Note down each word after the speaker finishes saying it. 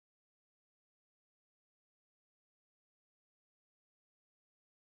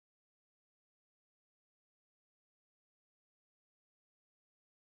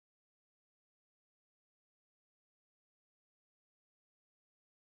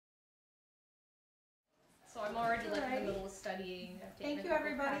I'm already like in the middle of studying. Thank you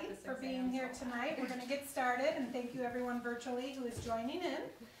everybody for being here tonight. We're going to get started, and thank you everyone virtually who is joining in.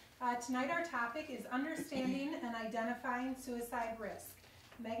 Tonight our topic is understanding and identifying suicide risk.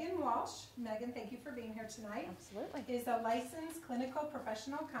 Megan Walsh, Megan, thank you for being here tonight. Absolutely. Is a licensed clinical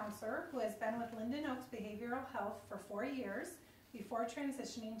professional counselor who has been with Linden Oaks Behavioral Health for 4 years before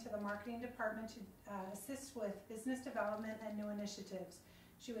transitioning to the marketing department to assist with business development and new initiatives.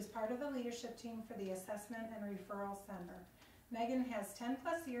 She was part of the leadership team for the Assessment and Referral Center. Megan has 10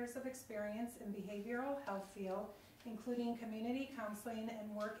 plus years of experience in behavioral health field, including community counseling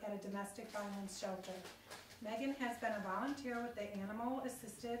and work at a domestic violence shelter. Megan has been a volunteer with the Animal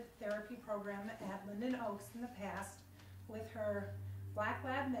Assisted Therapy Program at Linden Oaks in the past with her Black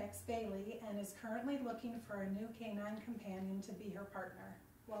Lab mix, Bailey, and is currently looking for a new canine companion to be her partner.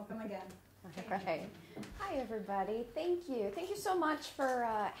 Welcome again. Right. Hi, everybody. Thank you. Thank you so much for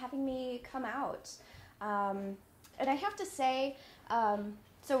having me come out. And I have to say,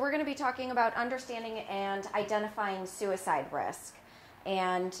 so we're going to be talking about understanding and identifying suicide risk.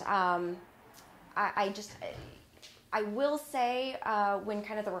 And I will say when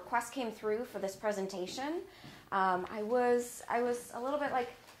kind of the request came through for this presentation, I was a little bit like,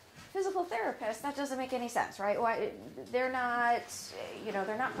 physical therapists, that doesn't make any sense, right? Why, they're not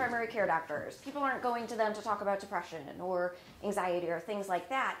primary care doctors. People aren't going to them to talk about depression or anxiety or things like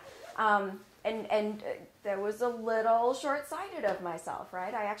that. And that was a little short-sighted of myself,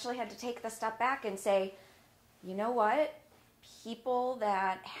 right? I actually had to take the step back and say, you know what? People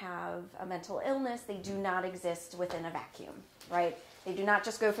that have a mental illness, they do not exist within a vacuum, right? They do not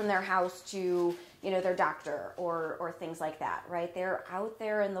just go from their house to, their doctor or things like that, right? They're out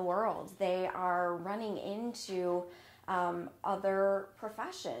there in the world. They are running into other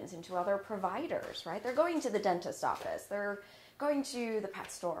professions, into other providers, right? They're going to the dentist office. They're going to the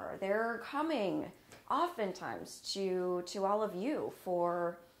pet store. They're coming oftentimes to all of you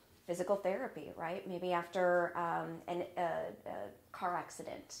for physical therapy, right? Maybe after a car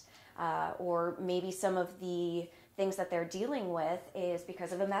accident, or maybe some of the things that they're dealing with is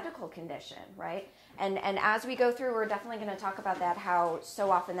because of a medical condition, right? And as we go through, we're definitely going to talk about that, how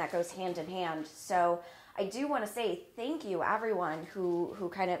so often that goes hand in hand. So I do want to say thank you, everyone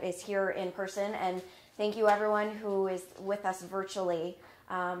who kind of is here in person, and thank you, everyone who is with us virtually.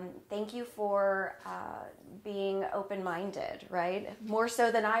 Thank you for being open-minded, right? More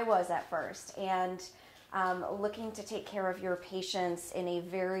so than I was at first, and looking to take care of your patients in a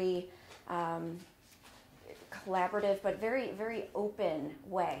very collaborative but very, very open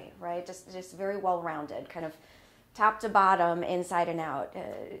way, right? Just very well-rounded, kind of top to bottom, inside and out.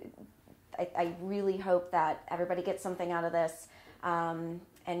 I really hope that everybody gets something out of this, and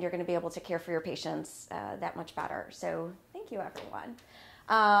you're going to be able to care for your patients that much better. So thank you, everyone.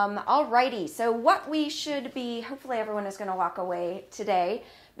 Alrighty, so what we should be, hopefully everyone is going to walk away today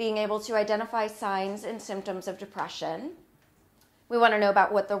being able to identify signs and symptoms of depression. We want to know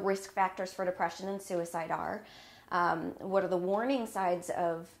about what the risk factors for depression and suicide are. What are the warning signs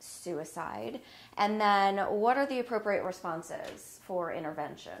of suicide? And then what are the appropriate responses for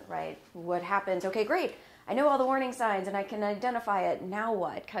intervention, right? What happens? Okay, great. I know all the warning signs and I can identify it. Now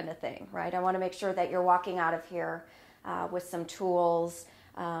what kind of thing, right? I want to make sure that you're walking out of here with some tools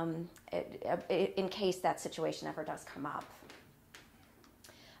in case that situation ever does come up.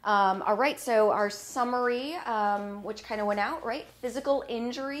 All right, so our summary, which kind of went out, right? Physical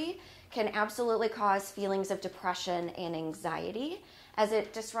injury can absolutely cause feelings of depression and anxiety as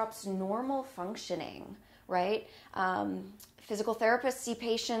it disrupts normal functioning, right? Physical therapists see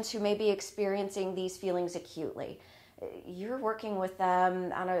patients who may be experiencing these feelings acutely. You're working with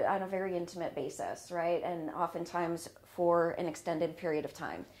them on a very intimate basis, right? And oftentimes for an extended period of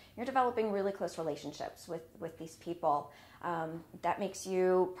time. You're developing really close relationships with these people. That makes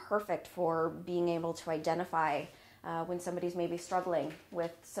you perfect for being able to identify when somebody's maybe struggling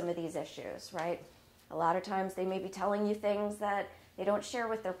with some of these issues, right? A lot of times they may be telling you things that they don't share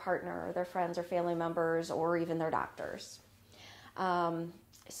with their partner or their friends or family members or even their doctors.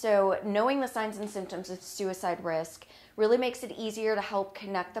 So knowing the signs and symptoms of suicide risk really makes it easier to help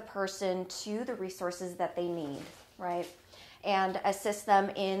connect the person to the resources that they need, right? And assist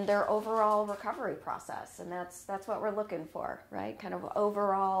them in their overall recovery process. And that's what we're looking for, right? Kind of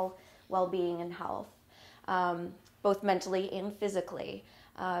overall well-being and health, both mentally and physically.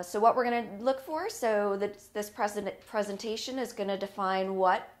 So what we're going to look for, so this presentation is going to define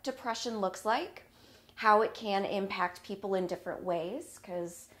what depression looks like, how it can impact people in different ways,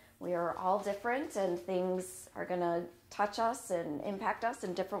 because we are all different and things are going to touch us and impact us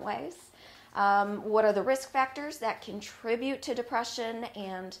in different ways. What are the risk factors that contribute to depression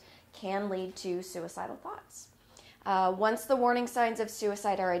and can lead to suicidal thoughts? Once the warning signs of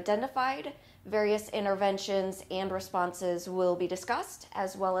suicide are identified, various interventions and responses will be discussed,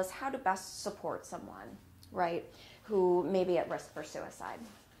 as well as how to best support someone, right, who may be at risk for suicide.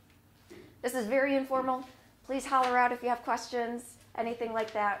 This is very informal. Please holler out if you have questions, anything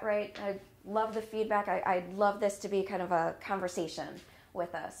like that, right? I love the feedback. I'd love this to be kind of a conversation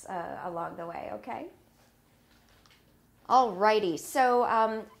with us along the way, okay? Alrighty,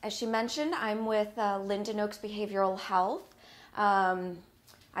 so as she mentioned, I'm with Linden Oaks Behavioral Health.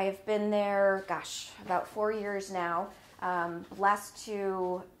 I have been there, about 4 years now. Blessed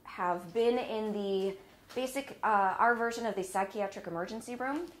to have been in the basic, our version of the psychiatric emergency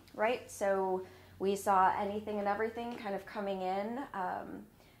room, right? So we saw anything and everything kind of coming in.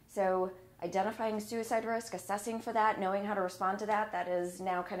 So identifying suicide risk, assessing for that, knowing how to respond to that, that is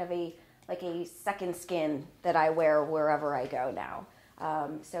now kind of a second skin that I wear wherever I go now.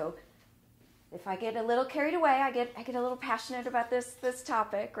 So if I get a little carried away, I get a little passionate about this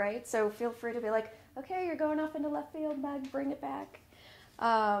topic, right? So feel free to be like, okay, you're going off into left field, Meg, bring it back.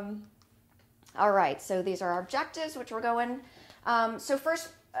 All right, so these are our objectives, which we're going. So first,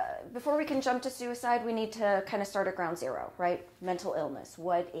 before we can jump to suicide, we need to kind of start at ground zero, right? Mental illness,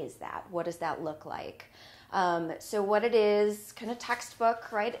 what is that? What does that look like? So what it is, kind of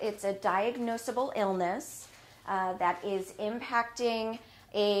textbook, right? It's a diagnosable illness that is impacting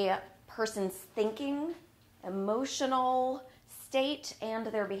a person's thinking, emotional state, and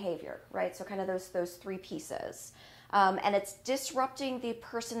their behavior, right? So kind of those three pieces. And it's disrupting the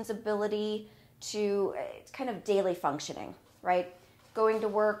person's ability to kind of daily functioning, right? Going to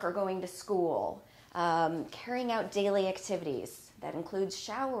work or going to school, carrying out daily activities. That includes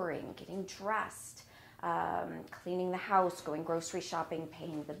showering, getting dressed, cleaning the house, going grocery shopping,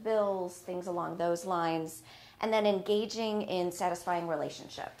 paying the bills, things along those lines, and then engaging in satisfying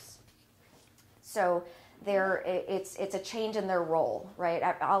relationships. So it's a change in their role, right?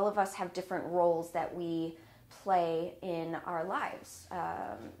 All of us have different roles that we play in our lives.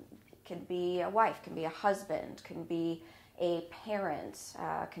 Can be a wife, can be a husband, can be a parent,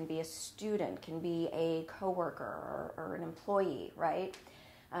 can be a student, can be a coworker or an employee, right?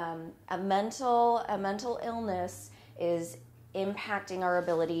 A mental illness is impacting our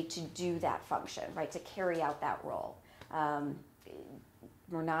ability to do that function, right? To carry out that role.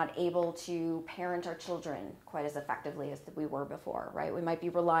 We're not able to parent our children quite as effectively as we were before, right? We might be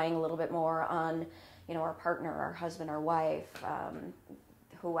relying a little bit more on, our partner, our husband, our wife,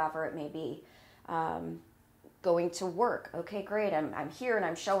 whoever it may be. Going to work, okay, great, I'm here and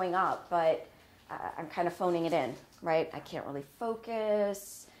I'm showing up, but I'm kind of phoning it in, right? I can't really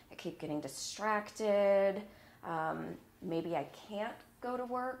focus, I keep getting distracted, maybe I can't go to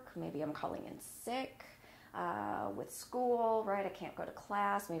work, maybe I'm calling in sick with school, right? I can't go to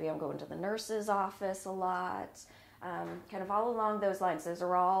class, maybe I'm going to the nurse's office a lot, kind of all along those lines. Those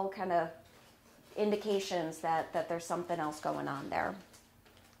are all kind of indications that there's something else going on there.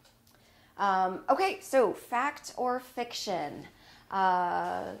 Okay, so fact or fiction?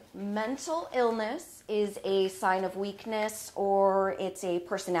 Mental illness is a sign of weakness or it's a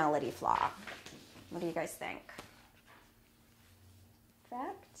personality flaw. What do you guys think?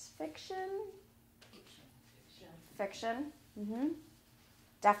 Fact? Fiction? Fiction? Mm-hmm.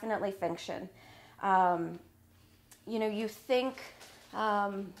 Definitely fiction. You think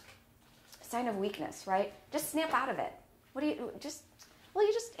sign of weakness, right? Just snap out of it.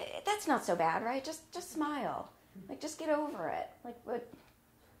 That's not so bad, right? Just smile. Like, just get over it. Like, but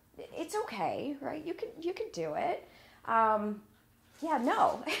it's okay, right? You can do it.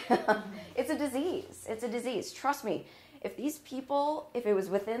 No. It's a disease. It's a disease. Trust me. If these people, if it was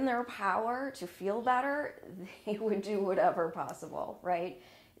within their power to feel better, they would do whatever possible, right?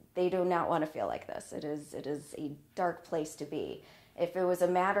 They do not want to feel like this. It is a dark place to be. If it was a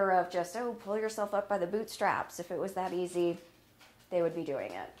matter of just, pull yourself up by the bootstraps, if it was that easy, they would be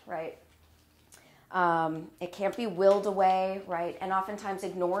doing it, right? It can't be willed away, right? And oftentimes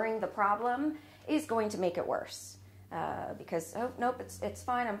ignoring the problem is going to make it worse. Because, nope, it's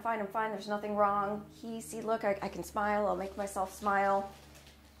fine, I'm fine, there's nothing wrong. Look, I can smile, I'll make myself smile.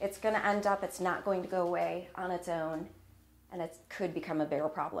 It's going to end up, it's not going to go away on its own, and it could become a bigger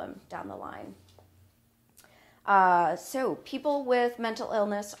problem down the line. So people with mental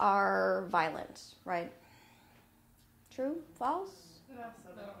illness are violent, right? True? False? No.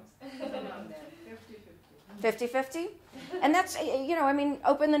 50-50? And that's,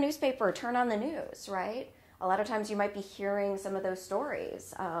 open the newspaper, turn on the news, right? A lot of times you might be hearing some of those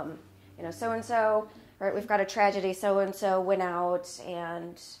stories. So-and-so, right, we've got a tragedy, so-and-so went out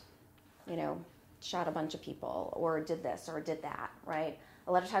and, shot a bunch of people or did this or did that, right?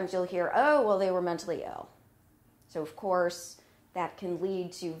 A lot of times you'll hear, oh, well, they were mentally ill. So, of course, that can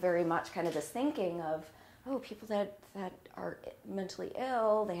lead to very much kind of this thinking of, oh, people that are mentally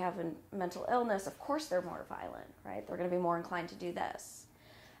ill, they have a mental illness, of course they're more violent, right? They're going to be more inclined to do this.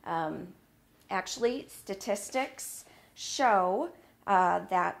 Actually, statistics show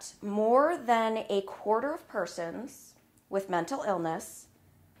that more than a quarter of persons with mental illness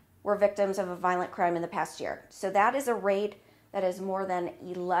were victims of a violent crime in the past year. So that is a rate that is more than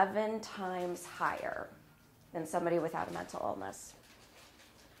 11 times higher than somebody without a mental illness.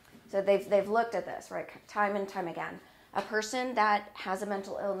 So they've looked at this, right, time and time again. A person that has a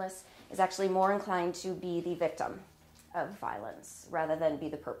mental illness is actually more inclined to be the victim of violence rather than be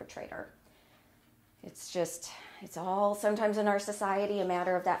the perpetrator. It's all sometimes in our society a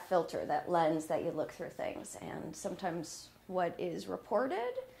matter of that filter, that lens that you look through things. And sometimes what is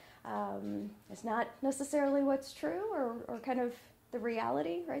reported is not necessarily what's true or kind of the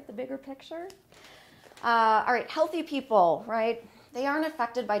reality, right, the bigger picture. All right, healthy people, right, they aren't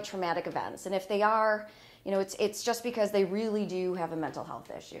affected by traumatic events. And if they are, it's just because they really do have a mental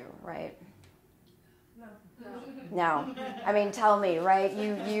health issue, right? No. I mean, tell me, right?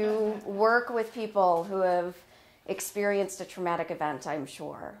 You work with people who have experienced a traumatic event, I'm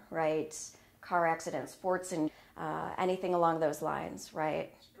sure, right? Car accident, sports, and anything along those lines,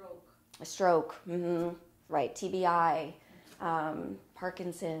 right? A stroke, right? TBI,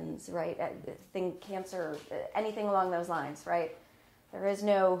 Parkinson's, right? Cancer, anything along those lines, right? There is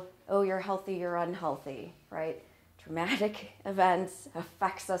no, oh, you're healthy, you're unhealthy, right? Traumatic events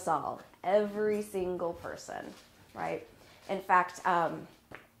affects us all, every single person, right? In fact,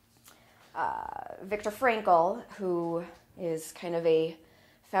 Viktor Frankl, who is kind of a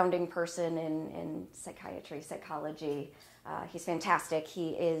founding person in psychiatry, psychology, he's fantastic. He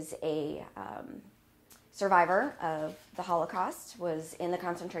is a survivor of the Holocaust, was in the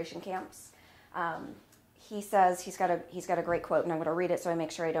concentration camps. He says, he's got a great quote, and I'm going to read it so I make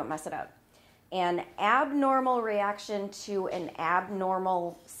sure I don't mess it up. An abnormal reaction to an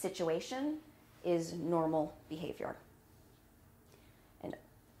abnormal situation is normal behavior. An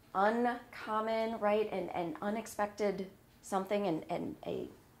uncommon, right, and unexpected something and a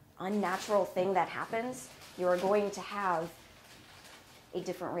unnatural thing that happens, you are going to have a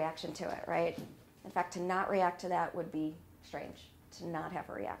different reaction to it, right? In fact, to not react to that would be strange, to not have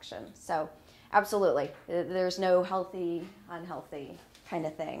a reaction. So absolutely, there's no healthy, unhealthy kind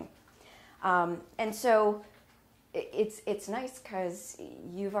of thing. And so it's nice because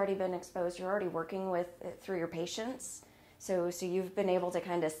you've already been exposed, you're already working with through your patients. So you've been able to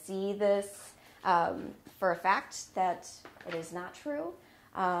kind of see this for a fact that it is not true,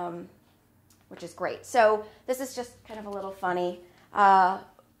 which is great. So this is just kind of a little funny.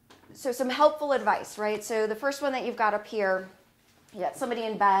 So some helpful advice, right? So the first one that you've got up here, you got somebody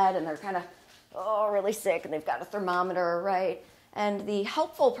in bed and they're kind of, really sick and they've got a thermometer, right? And the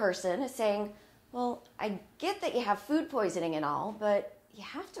helpful person is saying, well, I get that you have food poisoning and all, but you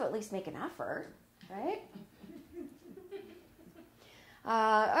have to at least make an effort, right?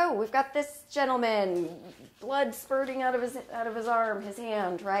 We've got this gentleman, blood spurting out of his arm, his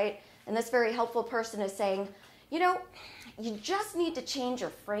hand, right? And this very helpful person is saying, you just need to change your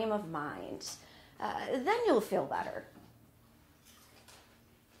frame of mind. Then you'll feel better.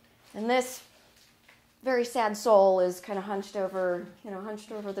 And this very sad soul is kind of hunched over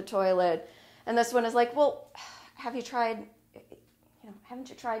the toilet. And this one is like, well, haven't you tried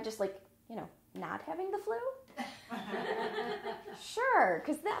just not having the flu? Sure,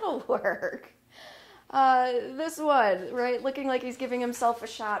 because that'll work. This one, right, looking like he's giving himself a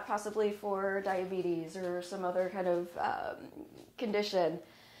shot possibly for diabetes or some other kind of condition.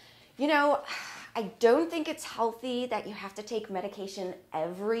 I don't think it's healthy that you have to take medication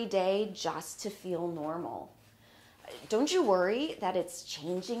every day just to feel normal. Don't you worry that it's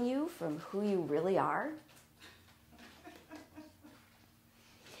changing you from who you really are?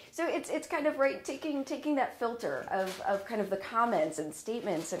 So it's kind of, right, taking that filter of kind of the comments and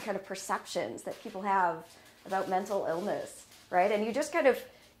statements and kind of perceptions that people have about mental illness, right? And you just kind of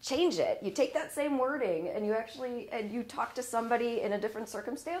change it. You take that same wording and you talk to somebody in a different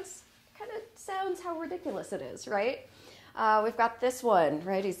circumstance. Kind of sounds how ridiculous it is, right? We've got this one,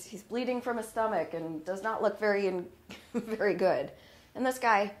 right? He's bleeding from his stomach and does not look very good. And this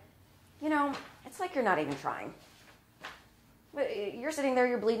guy, it's like you're not even trying. You're sitting there,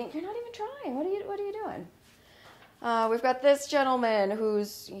 you're bleeding. You're not even trying. What are you doing? We've got this gentleman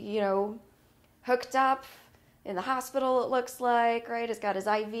who's, hooked up in the hospital, it looks like, right? He's got his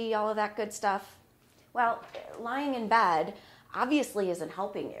IV, all of that good stuff. Well, lying in bed obviously isn't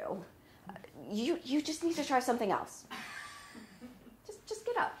helping you. you just need to try something else. Just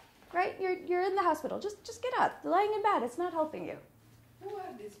get up, right? You're in the hospital. Just get up. Lying in bed, it's not helping you. Who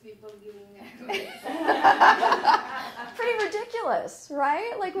are these people giving advice? Pretty ridiculous,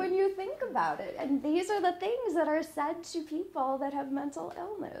 right? Like when you think about it. And these are the things that are said to people that have mental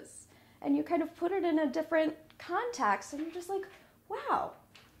illness. And you kind of put it in a different context and you're just like, wow,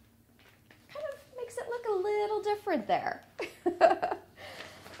 kind of makes it look a little different there.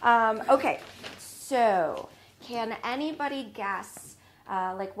 Okay, so can anybody guess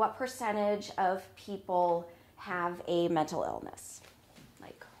like what percentage of people have a mental illness?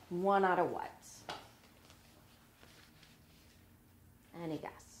 Like 1 out of what? Any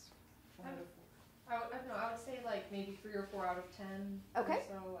guess? I would say like maybe 3 or 4 out of 10. Okay.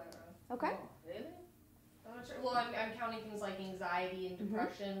 So I don't know. Okay. Oh, really? I'm not sure. Well, I'm counting things like anxiety and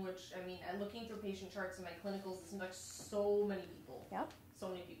depression, which I mean, I'm looking through patient charts in my clinicals. It seems like so many people. Yep. So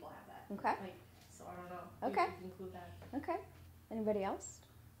many people have that. Okay. Like, so I don't know. Okay. You can include that. Okay. Anybody else?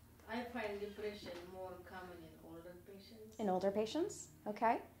 I find depression more common in older patients. In older patients?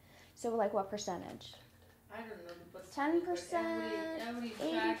 Okay. So like what percentage? I don't know the percentage. 10%, but every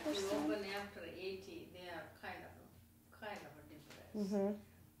fact you 80%. open after 80, they are kind of depressed. Mm-hmm.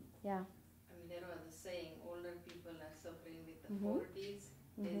 Yeah. I mean, there was a saying, older people are suffering with the 40s,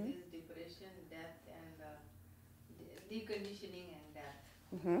 disease, depression, death, and deconditioning and death.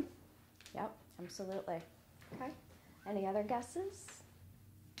 Mm-hmm. Yep, absolutely. Okay. Any other guesses?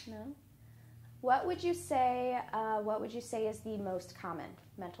 No? What would you say is the most common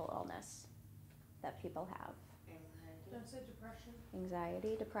mental illness that people have? Anxiety. I'd say depression.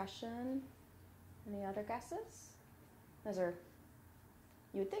 Anxiety, depression. Any other guesses? Those are,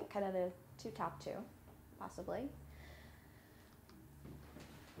 you would think, kind of the top two, possibly.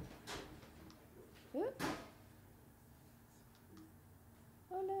 Oop.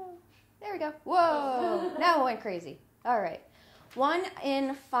 Oh no. There we go. Whoa. Now it went crazy. All right. 1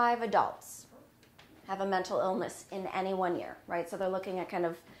 in 5 adults have a mental illness in any 1 year, right? So they're looking at kind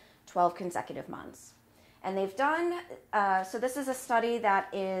of 12 consecutive months. And they've done, so this is a study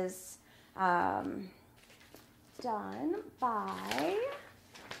that is done by,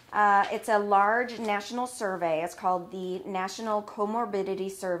 it's a large national survey. It's called the National Comorbidity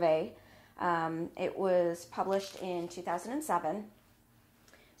Survey. It was published in 2007.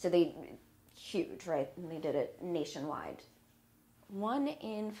 So huge, right? And they did it nationwide. 1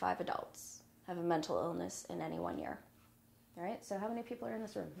 in 5 adults have a mental illness in any 1 year. All right, so how many people are in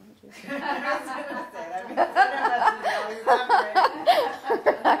this room? 1, 2, 3.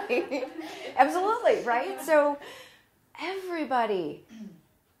 Right. Absolutely, right? So everybody,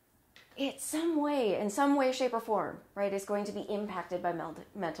 in some way, shape, or form, right, is going to be impacted by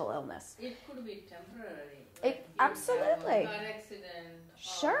mental illness. It could be temporary. Absolutely. Car accident.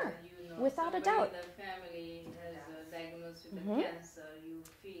 Sure. Or, without a doubt. The family has diagnosed with cancer. You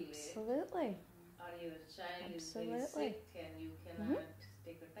feel it. Absolutely. Or your child is very sick and you cannot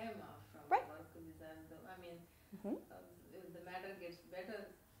take a time off from work. If the matter gets better,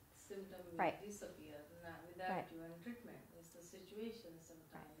 symptoms will disappear. Without you on treatment, it's the situation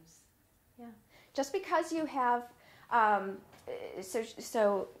sometimes. Yeah. Just because you have,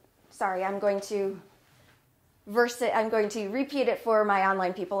 sorry, I'm going to repeat it for my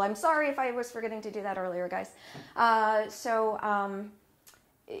online people. I'm sorry if I was forgetting to do that earlier, guys.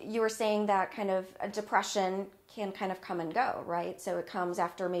 You were saying that kind of a depression can kind of come and go, right? So it comes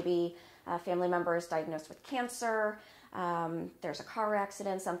after maybe a family member is diagnosed with cancer, there's a car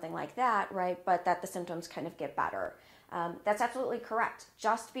accident, something like that, right? But that the symptoms kind of get better. That's absolutely correct.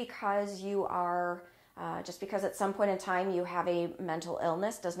 Just because at some point in time you have a mental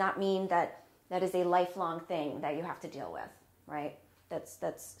illness does not mean that is a lifelong thing that you have to deal with, right?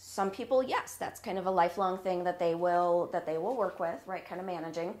 That's some people, yes, that's kind of a lifelong thing that they will work with, right? Kind of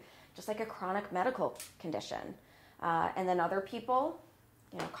managing, just like a chronic medical condition. And then other people,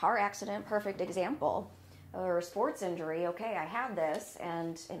 car accident, perfect example, or a sports injury. Okay, I had this,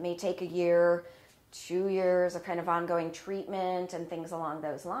 and it may take a year, 2 years of kind of ongoing treatment and things along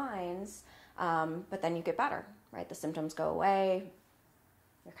those lines. But then you get better, right? The symptoms go away.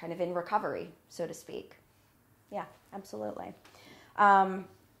 You're kind of in recovery, so to speak. Yeah, absolutely.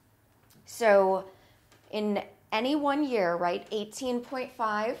 So in any 1 year, right,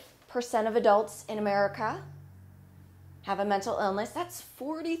 18.5% of adults in America have a mental illness. That's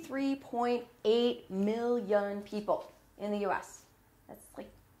 43.8 million people in the U.S. That's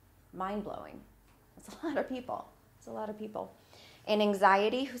like mind-blowing. That's a lot of people. It's a lot of people. And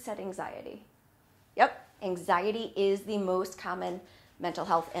anxiety, who said anxiety? Yep, anxiety is the most common mental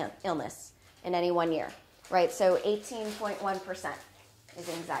health illness in any 1 year, right? So 18.1% is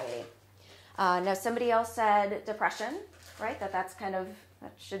anxiety. Now, somebody else said depression, right? That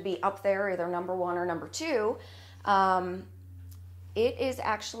should be up there, either number 1 or number 2. It is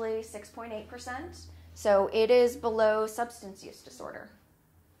actually 6.8%. So it is below substance use disorder.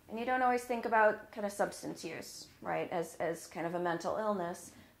 And you don't always think about kind of substance use, right, as kind of a mental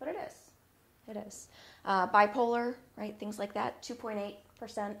illness, but it is. It is. Bipolar, right, things like that,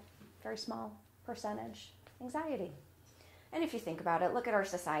 2.8%, very small percentage. Anxiety. And if you think about it, look at our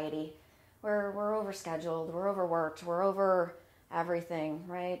society. We're overscheduled, we're overworked, we're over everything,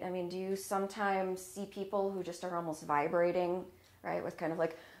 right? I mean, do you sometimes see people who just are almost vibrating, right, with kind of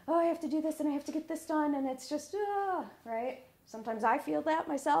like, oh, I have to do this and I have to get this done, and it's just, right? Sometimes I feel that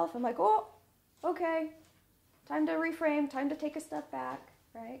myself. I'm like, oh, okay, time to reframe, time to take a step back,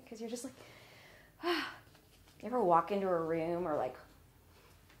 right? Because you're just like, you ever walk into a room or like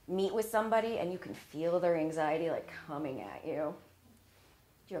meet with somebody and you can feel their anxiety like coming at you?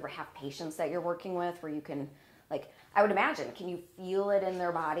 Do you ever have patients that you're working with where you can, like, I would imagine, can you feel it in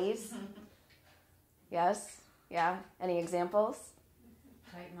their bodies? Yes? Yeah? Any examples?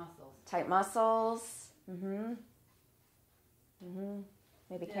 Tight muscles. Tight muscles.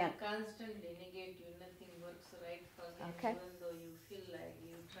 Maybe They can't. constantly negate you. Nothing works right for them, Okay. even though you feel like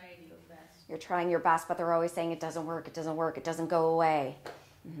you tried your best. You're trying your best, but they're always saying it doesn't work, it doesn't go away.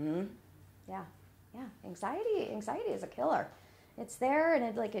 Yeah. Anxiety is a killer. It's there,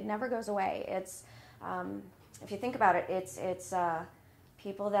 and it never goes away. It's if you think about it, it's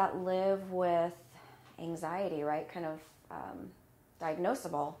people that live with anxiety, right? Kind of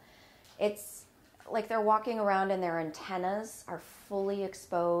diagnosable. It's like they're walking around and their antennas are fully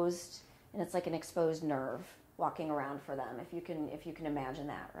exposed, and it's like an exposed nerve walking around for them. If you can imagine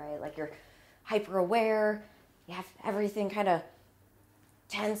that, right? Like you're hyper aware, you have everything kind of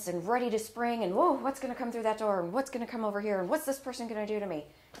tense and ready to spring, and whoa, what's going to come through that door, and what's going to come over here, and what's this person going to do to me?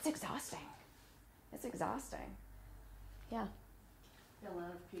 It's exhausting. Yeah. A lot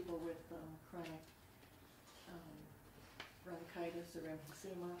of people with chronic bronchitis or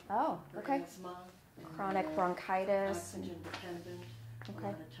emphysema. Oh, okay. Or asthma. Chronic bronchitis. Oxygen dependent. Okay. A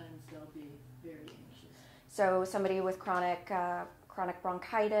lot of times they'll be very anxious. So somebody with chronic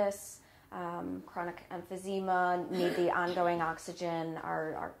bronchitis, chronic emphysema, need the ongoing oxygen,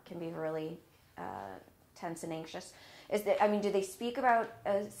 can be really tense and anxious. Do they speak about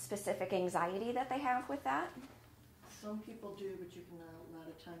a specific anxiety that they have with that? Some people do, but you can a lot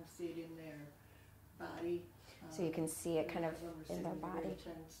of times see it in their body. So you can see it kind of in their body. Very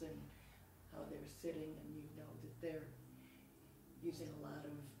tense and how they're sitting, and you know that they're using a lot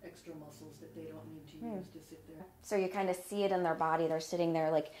of extra muscles that they don't need to use to sit there. So you kind of see it in their body. They're sitting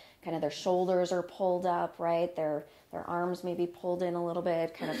there like kind of their shoulders are pulled up, right? Their arms may be pulled in a little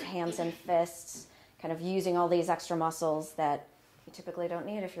bit, kind of hands and fists, kind of using all these extra muscles that you typically don't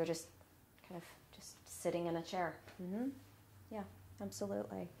need if you're just kind of just sitting in a chair. Yeah,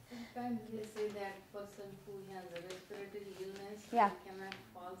 absolutely. Sometimes they say that person who has a respiratory illness cannot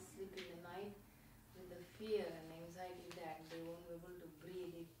fall asleep in the night with the fear and anxiety that they won't be able to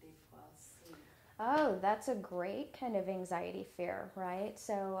breathe if they fall asleep. Oh, that's a great kind of anxiety fear, right?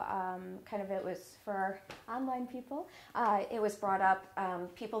 So kind of it was for our online people, it was brought up,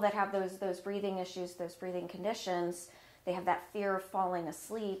 people that have those breathing issues, those breathing conditions, they have that fear of falling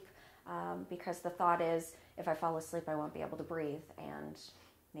asleep because the thought is, if I fall asleep, I won't be able to breathe, and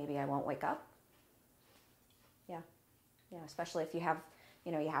maybe I won't wake up. Yeah, especially if you have,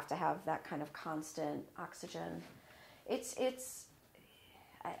 you have to have that kind of constant oxygen. And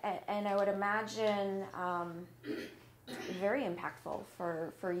I would imagine very impactful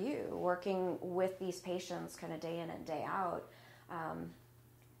for you working with these patients kind of day in and day out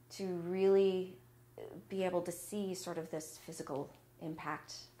to really be able to see sort of this physical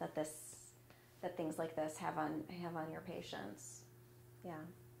impact that things like this have on your patients. Yeah.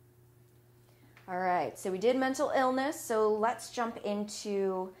 All right. So we did mental illness. So let's jump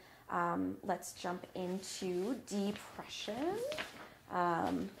into depression.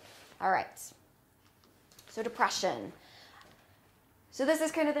 All right. So depression. So this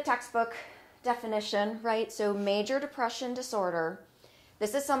is kind of the textbook definition, right? So major depression disorder.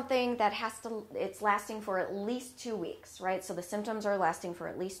 This is something that it's lasting for at least 2 weeks, right? So the symptoms are lasting for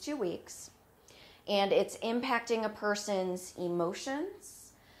at least 2 weeks. And it's impacting a person's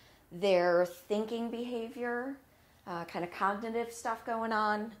emotions, their thinking behavior, kind of cognitive stuff going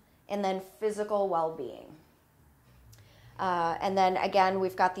on, and then physical well-being. And then again,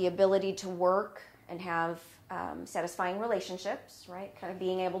 we've got the ability to work and have satisfying relationships, right? Kind of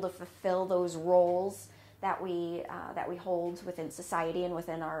being able to fulfill those roles that we hold within society and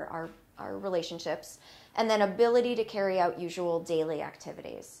within our relationships, and then ability to carry out usual daily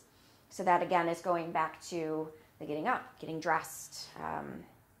activities. So that again is going back to the getting up, getting dressed,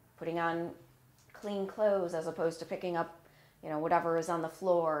 putting on clean clothes as opposed to picking up, whatever is on the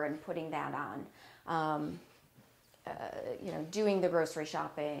floor and putting that on. Doing the grocery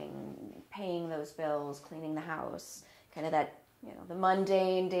shopping, paying those bills, cleaning the house, kind of that, the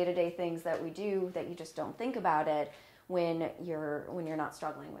mundane day-to-day things that we do that you just don't think about it when you're not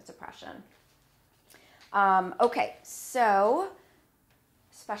struggling with depression. Okay, so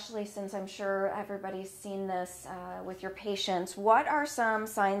especially since I'm sure everybody's seen this with your patients, what are some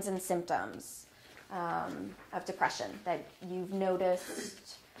signs and symptoms of depression that you've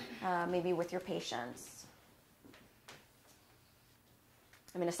noticed maybe with your patients?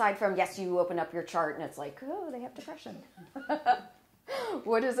 I mean, aside from, yes, you open up your chart and it's like, oh, they have depression.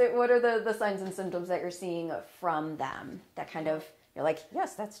 What is it? What are the signs and symptoms that you're seeing from them that kind of, you're like,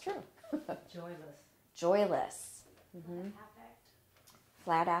 yes, that's true. Joyless. Mm-hmm.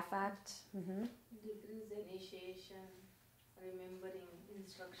 Flat affect. Mm-hmm. Decreased initiation, remembering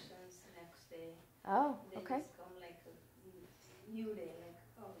instructions next day. Oh, okay. They just come like a new day, like,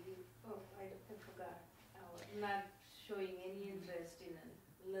 I forgot. Not showing any interest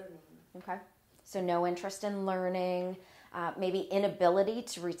in learning. Okay. So no interest in learning, maybe inability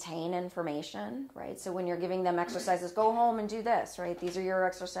to retain information, right? So when you're giving them exercises, go home and do this, right? These are your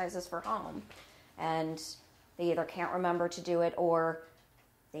exercises for home. And they either can't remember to do it or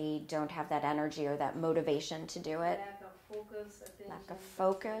they don't have that energy or that motivation to do it. Lack of focus, attention. Lack of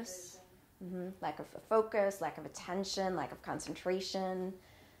focus. Mm-hmm. Lack of focus, lack of attention, lack of concentration,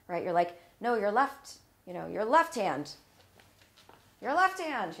 right? You're like, no, your left hand. Your left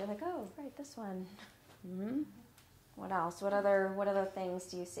hand. You're like, oh, right, this one. Mm-hmm. What else? What other things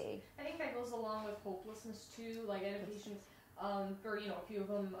do you see? I think that goes along with hopelessness too. Like I had patients, for a few of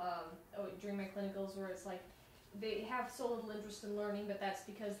them during my clinicals where it's like they have so little interest in learning, but that's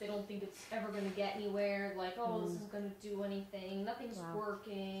because they don't think it's ever going to get anywhere. Like, this isn't going to do anything. Nothing's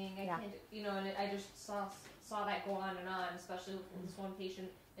working. I can't, and I just saw that go on, especially with this one patient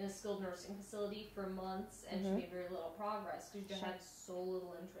in a skilled nursing facility for months, and she made very little progress because she had so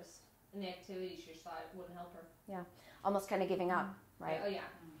little interest in the activity. She just thought it wouldn't help her. Yeah, almost kind of giving up, right? Oh yeah.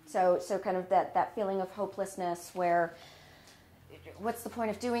 So kind of that feeling of hopelessness where, what's the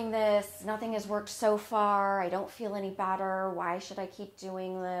point of doing this? Nothing has worked so far. I don't feel any better. Why should I keep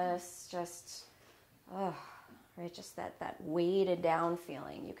doing this? Just, right? Just that weighted down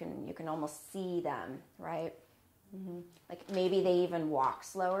feeling. You can almost see them, right? Mm-hmm. Like maybe they even walk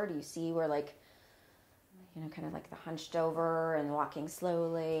slower. Do you see where kind of like the hunched over and walking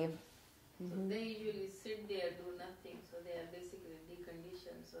slowly? So they usually sit there, do nothing. So they are basically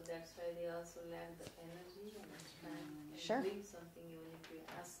deconditioned. So that's why they also lack the energy and time. Sure. Bring something, you need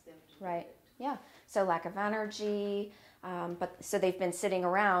to ask them to Right. do it. Yeah. So lack of energy. But so they've been sitting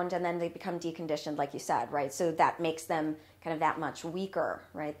around and then they become deconditioned, like you said, right? So that makes them kind of that much weaker,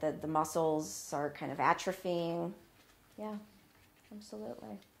 right? The muscles are kind of atrophying. Yeah,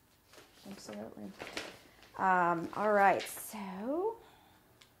 absolutely. All right, so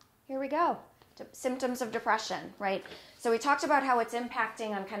here we go. Symptoms of depression, right? So we talked about how it's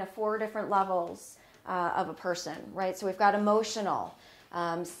impacting on kind of 4 different levels of a person, right? So we've got emotional,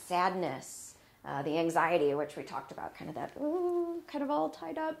 sadness, the anxiety, which we talked about, kind of that, kind of all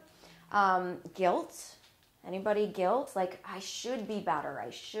tied up. Guilt. Anybody guilt? Like, I should be better. I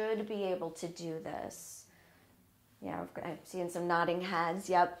should be able to do this. Yeah, I'm seeing some nodding heads.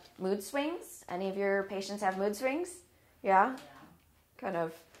 Yep. Mood swings. Any of your patients have mood swings? Yeah? Kind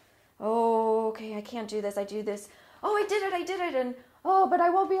of, okay, I can't do this. I do this. Oh, I did it. And, but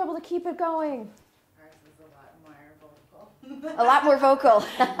I won't be able to keep it going. Ours is a lot more vocal. A lot more vocal.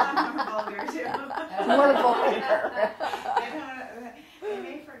 More vulgar, too. More vulgar. They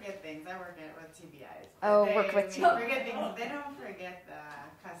may forget things. I work with TBIs. Oh, they work with may forget things. They don't forget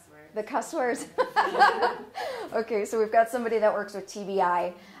the cuss words. The cuss words. Okay, so we've got somebody that works with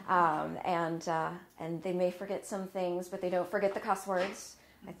TBI, and they may forget some things, but they don't forget the cuss words.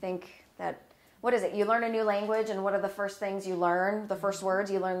 I think that, what is it? You learn a new language, and what are the first things you learn? The first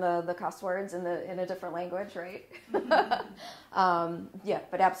words, you learn the cuss words in a different language, right? Yeah,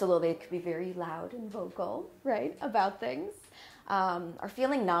 but absolutely, it could be very loud and vocal, right, about things. Or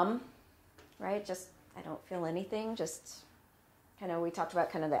feeling numb, right? Just, I don't feel anything, just kind of, we talked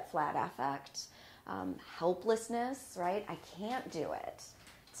about kind of that flat affect. Helplessness, right? I can't do it.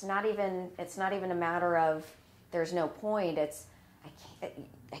 It's not even a matter of there's no point. It's I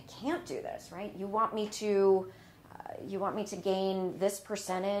can't do this, right? You want me to gain this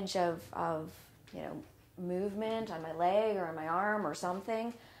percentage of movement on my leg or on my arm or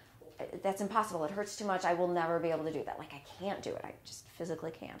something. that's impossible. It hurts too much. I will never be able to do that. Like, I can't do it. I just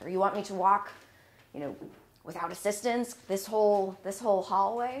physically can't. Or you want me to walk, without assistance, this whole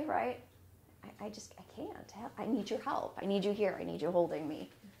hallway, right? I can't. I need your help. I need you here. I need you holding me.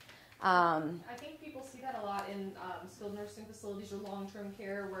 I think people see that a lot in skilled nursing facilities or long-term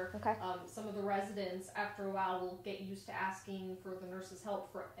care where some of the residents, after a while, will get used to asking for the nurse's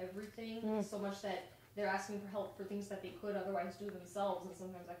help for everything, so much that they're asking for help for things that they could otherwise do themselves, and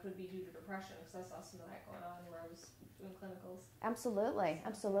sometimes that could be due to depression, because I saw some of that going on where I was doing clinicals.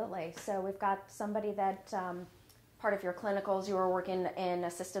 Absolutely. So we've got somebody that, part of your clinicals, you were working in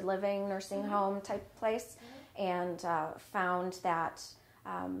assisted living, nursing home type place, and found that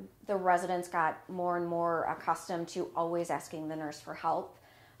the residents got more and more accustomed to always asking the nurse for help,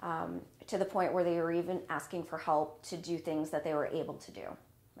 to the point where they were even asking for help to do things that they were able to do,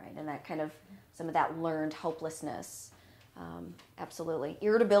 right? And that kind of, some of that learned helplessness. Absolutely.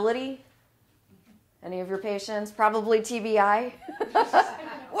 Irritability. Any of your patients? Probably TBI.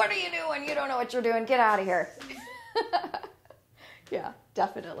 What are you doing? You don't know what you're doing. Get out of here. Yeah,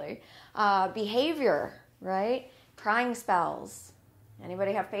 definitely. Behavior, right? Crying spells.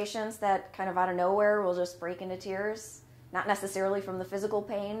 Anybody have patients that kind of out of nowhere will just break into tears? Not necessarily from the physical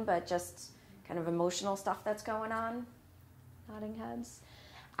pain, but just kind of emotional stuff that's going on? Nodding heads.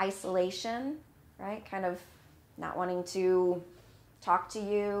 Isolation, right? Kind of not wanting to talk to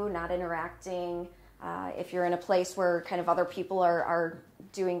you, not interacting. If you're in a place where kind of other people are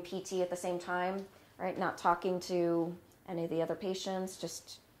doing PT at the same time, right? Not talking to any of the other patients,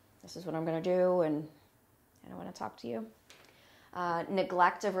 just this is what I'm going to do and I don't want to talk to you.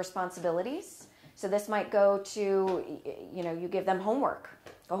 Neglect of responsibilities. So this might go to, you give them homework.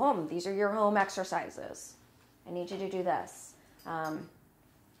 Go home. These are your home exercises. I need you to do this.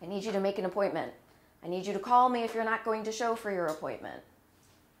 I need you to make an appointment. I need you to call me if you're not going to show for your appointment.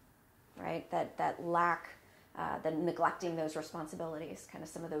 Right? That lack, the neglecting those responsibilities, kind of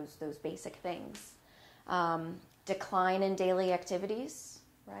some of those basic things. Decline in daily activities,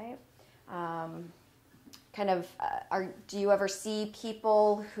 right? Do you ever see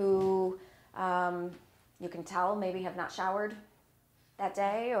people who you can tell maybe have not showered that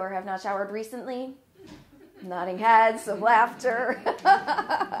day or have not showered recently? Nodding heads, some laughter.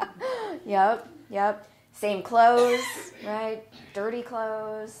 Yep. Same clothes, right? Dirty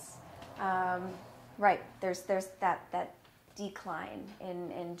clothes. Right. There's that decline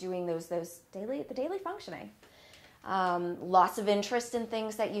in doing the daily functioning. Loss of interest in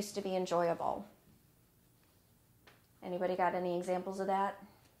things that used to be enjoyable. Anybody got any examples of that?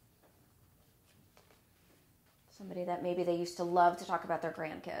 Somebody that maybe they used to love to talk about their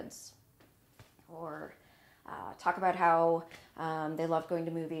grandkids, or talk about how they love going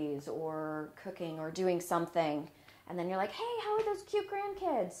to movies or cooking or doing something, and then you're like, hey, how are those cute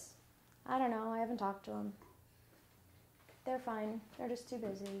grandkids? I don't know, I haven't talked to them. They're fine, they're just too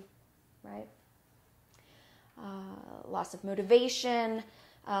busy, right? Loss of motivation,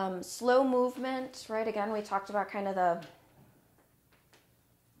 slow movement, right? Again, we talked about kind of the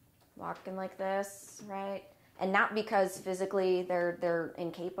walking like this, right? And not because physically they're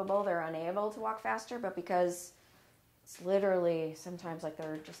incapable, they're unable to walk faster, but because it's literally sometimes like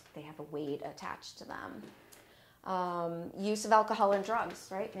they have a weight attached to them. Use of alcohol and drugs,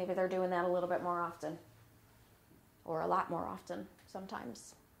 right? Maybe they're doing that a little bit more often, or a lot more often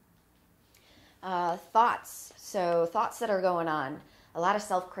sometimes. Thoughts. So thoughts that are going on. A lot of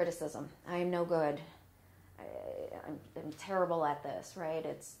self-criticism. I am no good. I'm terrible at this, right?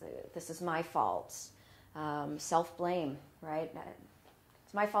 This is my fault. Self-blame, right?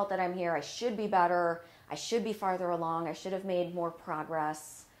 It's my fault that I'm here. I should be better. I should be farther along. I should have made more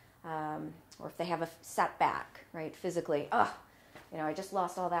progress. Or if they have a setback, right, physically, I just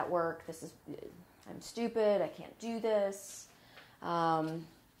lost all that work. I'm stupid. I can't do this.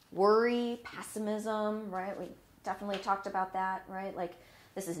 Worry, pessimism, right? We definitely talked about that, right? Like,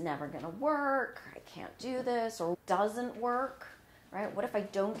 this is never going to work. I can't do this, or doesn't work, right? What if I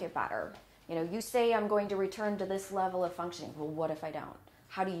don't get better? You say I'm going to return to this level of functioning. Well, what if I don't?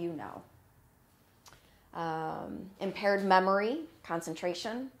 How do you know? Impaired memory,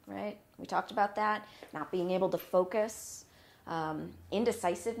 concentration, right? We talked about that. Not being able to focus.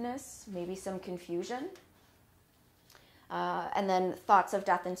 Indecisiveness, maybe some confusion. And then thoughts of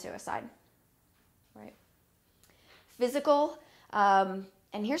death and suicide, right? Physical, and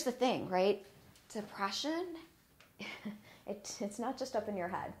here's the thing, right? Depression, it's not just up in your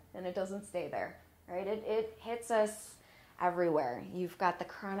head, and it doesn't stay there, right? It hits us everywhere. You've got the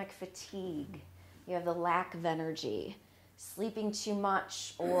chronic fatigue. You have the lack of energy, sleeping too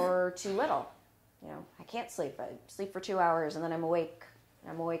much or too little. I can't sleep. I sleep for 2 hours, and then I'm awake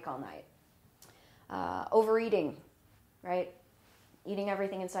I'm awake all night. Overeating, right? Eating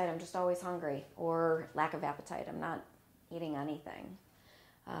everything inside, I'm just always hungry. Or lack of appetite, I'm not eating anything.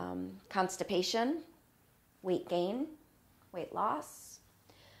 Constipation, weight gain, weight loss,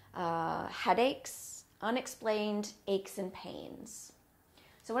 headaches, unexplained aches and pains.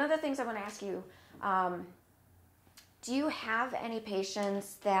 So one of the things I want to ask you, do you have any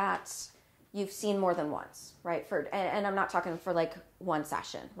patients that you've seen more than once, right? And I'm not talking for like one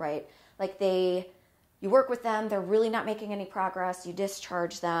session, right? Like you work with them, they're really not making any progress, you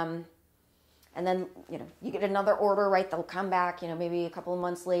discharge them, and then, you get another order, right? They'll come back, maybe a couple of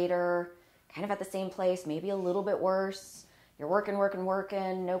months later, kind of at the same place, maybe a little bit worse. You're working,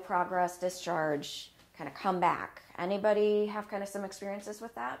 no progress, discharge, kind of come back. Anybody have kind of some experiences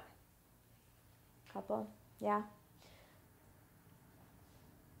with that? Couple? Yeah.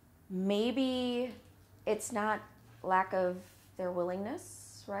 Maybe it's not lack of their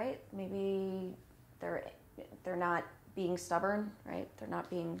willingness, right? Maybe they're not being stubborn, right? They're not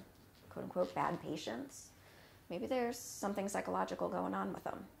being, quote unquote, bad patients. Maybe there's something psychological going on with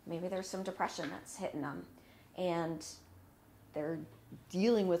them. Maybe there's some depression that's hitting them, and they're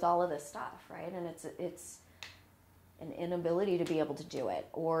dealing with all of this stuff, right? And it's an inability to be able to do it,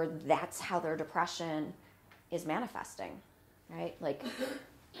 or that's how their depression is manifesting, right? Like,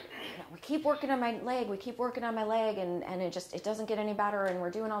 we keep working on my leg, and it doesn't get any better, and we're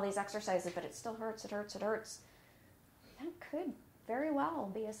doing all these exercises, but it still hurts, it hurts. That could very well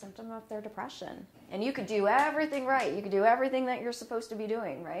be a symptom of their depression. And you could do everything right. You could do everything that you're supposed to be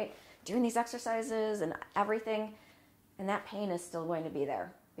doing, right? Doing these exercises and everything, and that pain is still going to be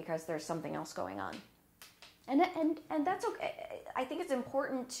there because there's something else going on. And that's okay. I think it's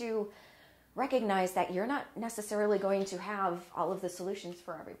important to recognize that you're not necessarily going to have all of the solutions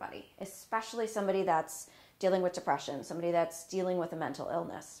for everybody, especially somebody that's dealing with depression, somebody that's dealing with a mental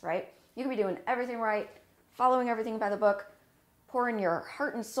illness, right? You can be doing everything right, following everything by the book, pouring your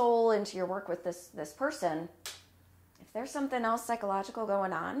heart and soul into your work with this person. If there's something else psychological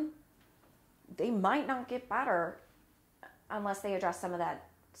going on, they might not get better unless they address some of that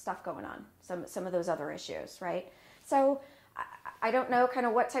stuff going on, some of those other issues, right? So I don't know kind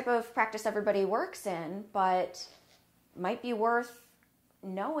of what type of practice everybody works in, but might be worth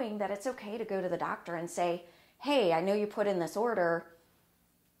knowing that it's okay to go to the doctor and say, hey, I know you put in this order.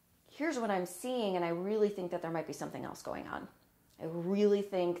 Here's what I'm seeing, and I really think that there might be something else going on. I really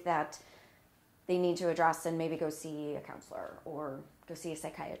think that they need to address and maybe go see a counselor or go see a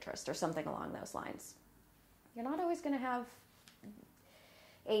psychiatrist or something along those lines. You're not always going to have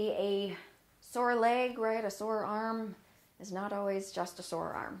a sore leg, right? A sore arm is not always just a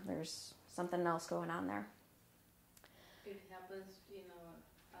sore arm. There's something else going on there. It happens,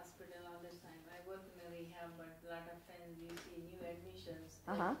 hospital all the time. I work in a rehab, but a lot of times we see new admissions.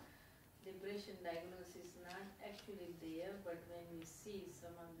 Depression diagnosis not actually there, but when we see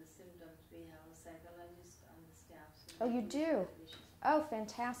some of the symptoms, we have a psychologist on the staff. So oh, you do? Oh,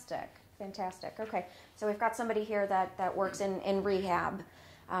 fantastic. Okay, so we've got somebody here that works in rehab,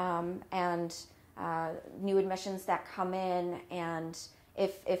 and new admissions that come in, and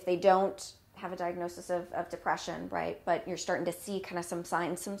if they don't have a diagnosis of depression, right, but you're starting to see kind of some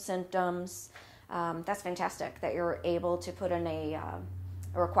signs, some symptoms, that's fantastic that you're able to put in a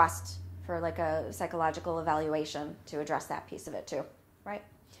request for like a psychological evaluation to address that piece of it too, right?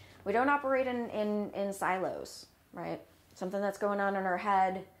 We don't operate in silos, right? Something that's going on in our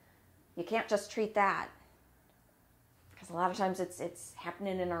head, you can't just treat that, because a lot of times it's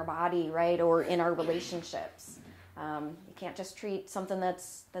happening in our body, right, or in our relationships. You can't just treat something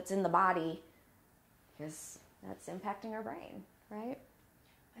that's in the body, because that's impacting our brain, right?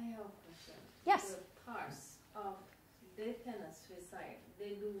 I have a question. Yes. The parts of death and suicide,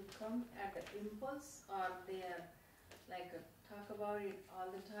 they do come at an impulse, or they are like talk about it all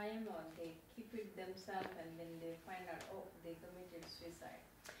the time, or they keep it themselves and then they find out, oh, they committed suicide?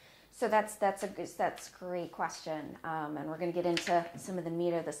 So that's a great question, and we're going to get into some of the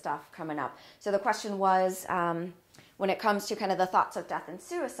meat of the stuff coming up. So the question was, when it comes to kind of the thoughts of death and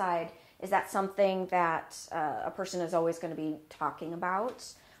suicide, is that something that a person is always going to be talking about,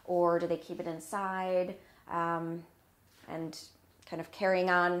 or do they keep it inside and kind of carrying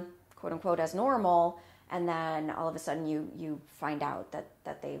on, quote unquote, as normal, and then all of a sudden you find out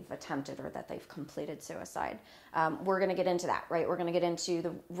that they've attempted or that they've completed suicide? We're going to get into that, right? We're going to get into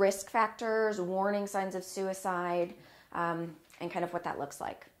the risk factors, warning signs of suicide, and kind of what that looks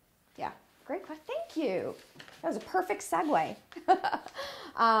like. Yeah, great question. Thank you. That was a perfect segue.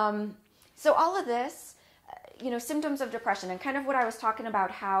 So all of this, symptoms of depression, and kind of what I was talking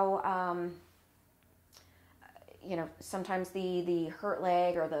about, how sometimes the hurt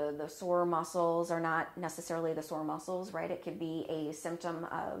leg or the sore muscles are not necessarily the sore muscles, right? It could be a symptom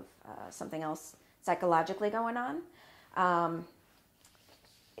of something else psychologically going on.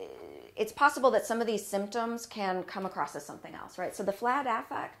 It's possible that some of these symptoms can come across as something else, right? So the flat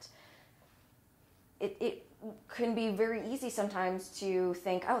affect, it can be very easy sometimes to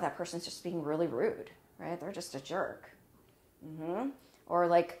think, oh, that person's just being really rude, right? They're just a jerk. Or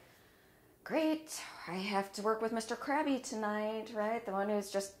like, great, I have to work with Mr. Krabby tonight, right? The one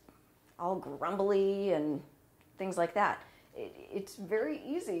who's just all grumbly and things like that. It's very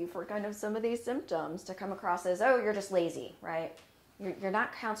easy for kind of some of these symptoms to come across as, oh, you're just lazy, right? You're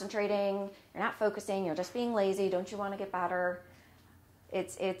not concentrating, you're not focusing, you're just being lazy. Don't you want to get better?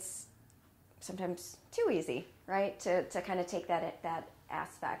 It's sometimes too easy, right? To kind of take that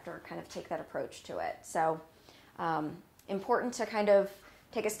aspect or kind of take that approach to it. So important to kind of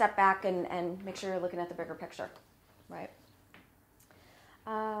take a step back and make sure you're looking at the bigger picture, right?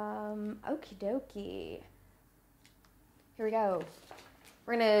 Okie dokie. Here we go.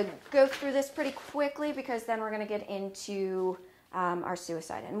 We're going to go through this pretty quickly because then we're going to get into our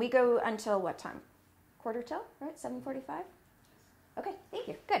suicide. And we go until what time? Quarter till, right? 7:45? Okay, thank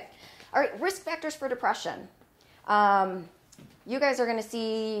you. Good. All right, risk factors for depression. You guys are going to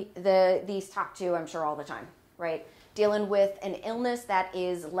see these top two, I'm sure, all the time, right? Dealing with an illness that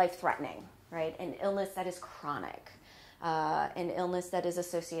is life-threatening, right? An illness that is chronic, an illness that is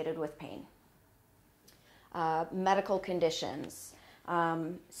associated with pain. Medical conditions.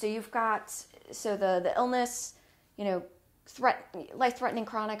 So you've got, the illness, life-threatening,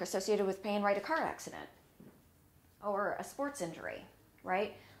 chronic, associated with pain, right? A car accident or a sports injury,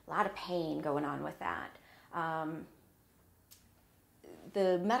 right? A lot of pain going on with that.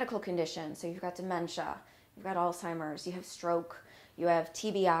 The medical condition, so you've got dementia, you've got Alzheimer's, you have stroke, you have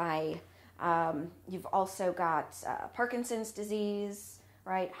TBI, you've also got Parkinson's disease,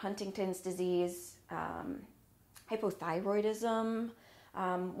 right? Huntington's disease, hypothyroidism.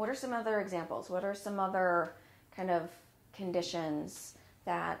 What are some other examples? What are some other kind of conditions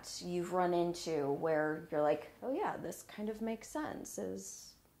that you've run into where you're like, oh yeah, this kind of makes sense,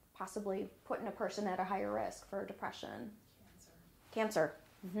 is possibly putting a person at a higher risk for depression? Cancer.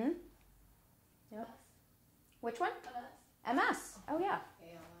 Mm-hmm. Yep. Which one? MS. Oh yeah.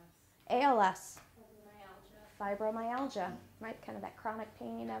 ALS. Fibromyalgia. Right? Kind of that chronic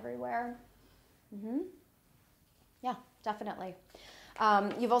pain everywhere. Mm-hmm. Yeah, definitely.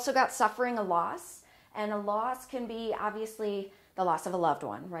 You've also got suffering a loss. And a loss can be obviously the loss of a loved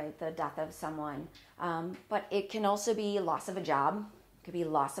one, right? The death of someone. But it can also be loss of a job. It could be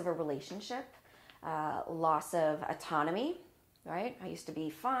loss of a relationship. Loss of autonomy, right? I used to be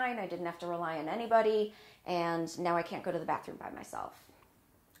fine. I didn't have to rely on anybody. And now I can't go to the bathroom by myself.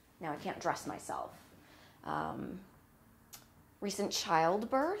 Now I can't dress myself. Recent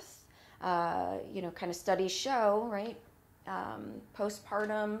childbirth, kind of studies show, right?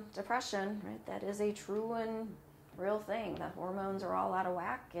 Postpartum depression, right? That is a true and real thing. The hormones are all out of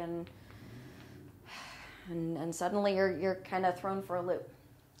whack, and suddenly you're kind of thrown for a loop.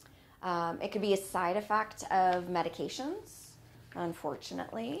 It could be a side effect of medications,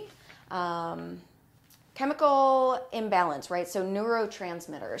 unfortunately. Chemical imbalance, right? So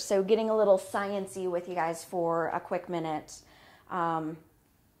neurotransmitters. So getting a little science-y with you guys for a quick minute. So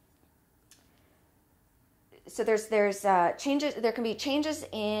there's changes. There can be changes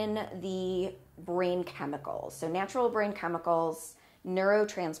in the brain chemicals. So natural brain chemicals,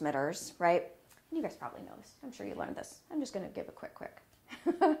 neurotransmitters, right? You guys probably know this. I'm sure you learned this. I'm just going to give a quick.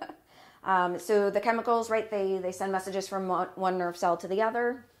 So the chemicals, right? They send messages from one nerve cell to the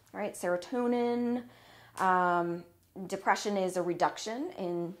other, right? Serotonin. Depression is a reduction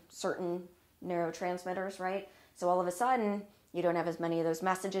in certain neurotransmitters, right? So all of a sudden, you don't have as many of those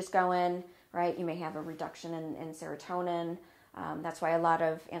messages going, right? You may have a reduction in serotonin. That's why a lot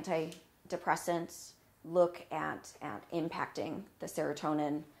of antidepressants look at impacting the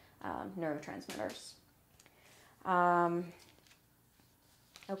serotonin neurotransmitters.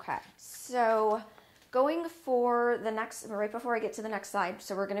 Okay, so going for the next, right before I get to the next slide,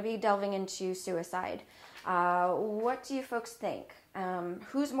 so we're going to be delving into suicide. What do you folks think?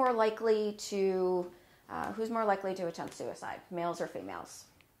 Who's more likely to attempt suicide, males or females?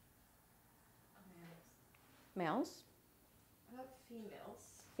 Males. How about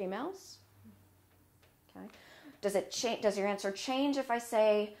females? Females. Okay. Does your answer change if I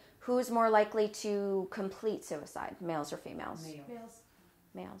say who's more likely to complete suicide, males or females? Males.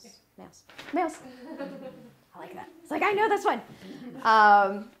 Males. Males. Males. I like that. It's like, I know this one.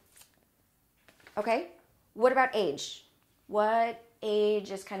 Okay. What about age? What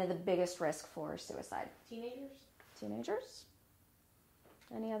age is kind of the biggest risk for suicide? Teenagers? Teenagers?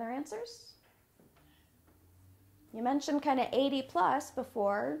 Any other answers? You mentioned kind of 80 plus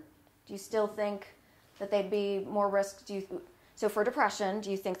before. Do you still think that they'd be more risk? So for depression,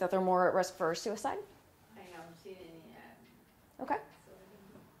 do you think that they're more at risk for suicide? I haven't seen any ad. Okay.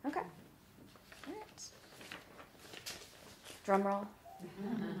 Okay. All right. Drum roll.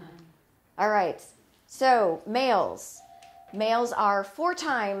 All right. So males. Males are 4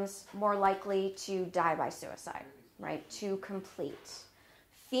 times more likely to die by suicide, right? To complete.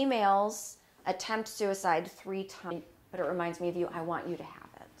 Females attempt suicide 3 times, but it reminds me of you. I want you to have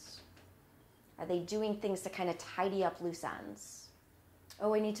it. Are they doing things to kind of tidy up loose ends?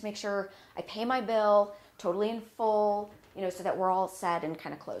 Oh, I need to make sure I pay my bill totally in full, so that we're all set and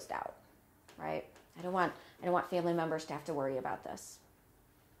kind of closed out, right? I don't want family members to have to worry about this.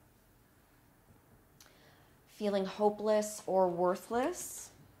 Feeling hopeless or worthless.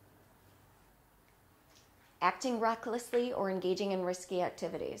 Acting recklessly or engaging in risky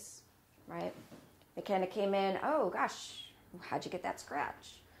activities, right? They kind of came in, oh gosh, how'd you get that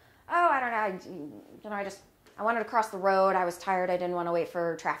scratch? Oh, I don't know, I wanted to cross the road, I was tired, I didn't want to wait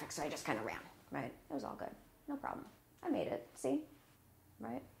for traffic, so I just kind of ran, right? It was all good, no problem. I made it, see,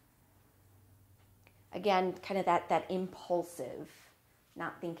 right? Again, kind of that impulsive,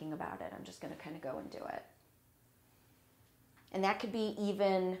 not thinking about it, I'm just going to kind of go and do it. And that could be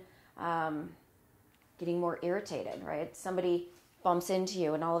even getting more irritated, right? Somebody bumps into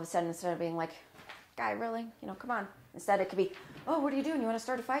you and all of a sudden instead of being like, guy, really? Come on. Instead it could be, oh, what are you doing? You want to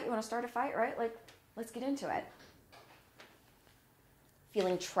start a fight? Right? Like, let's get into it.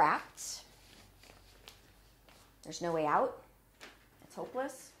 Feeling trapped. There's no way out. It's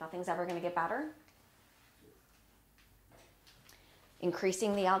hopeless. Nothing's ever going to get better.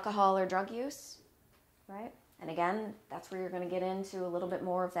 Increasing the alcohol or drug use, right? And again, that's where you're going to get into a little bit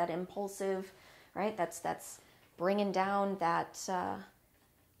more of that impulsive, right? That's bringing down that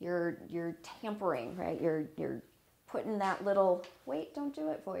you're tampering, right? You're putting that little wait, don't do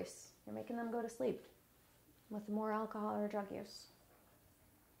it voice. You're making them go to sleep with more alcohol or drug use.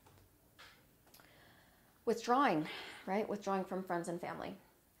 Withdrawing, right? Withdrawing from friends and family.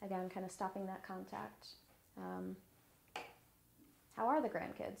 Again, kind of stopping that contact. How are the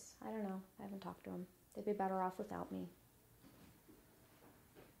grandkids? I don't know. I haven't talked to them. They'd be better off without me.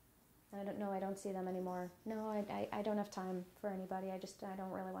 I don't know. I don't see them anymore. No, I don't have time for anybody. I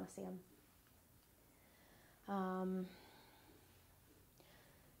don't really want to see them.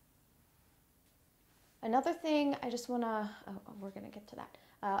 Another thing I just want to, we're going to get to that.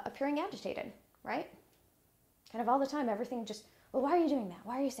 Appearing agitated, right? Kind of all the time, everything just, well, why are you doing that?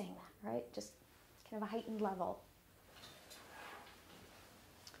 Why are you saying that, right? Just kind of a heightened level.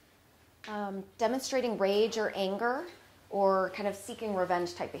 Demonstrating rage or anger or kind of seeking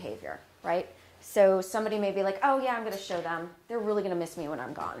revenge type behavior, right? So somebody may be like, oh yeah, I'm going to show them. They're really going to miss me when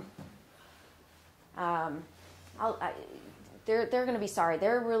I'm gone. They're going to be sorry.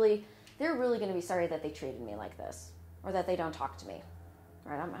 They're really going to be sorry that they treated me like this or that they don't talk to me,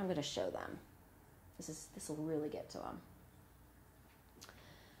 right? I'm going to show them. This will really get to them.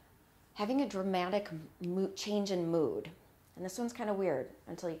 Having a dramatic change in mood. And this one's kind of weird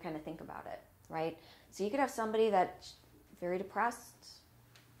until you kind of think about it, right? So you could have somebody that's very depressed,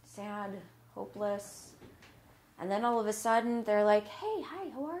 sad, hopeless, and then all of a sudden they're like, hey, hi,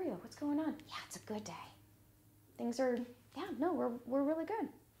 how are you? What's going on? Yeah, it's a good day. Things are, yeah, no, we're really good.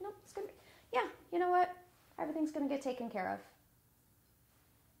 No, it's good. Yeah, you know what? Everything's going to get taken care of.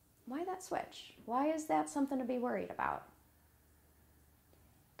 Why that switch? Why is that something to be worried about?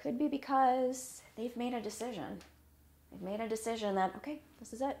 Could be because they've made a decision. They've made a decision that, okay,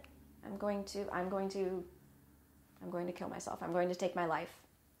 this is it. I'm going to kill myself. I'm going to take my life.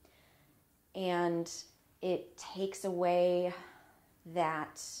 And it takes away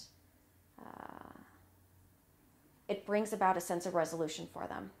that, it brings about a sense of resolution for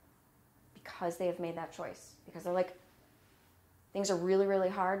them because they have made that choice. Because they're like, things are really, really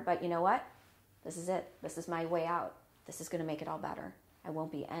hard, but you know what? This is it. This is my way out. This is going to make it all better. I won't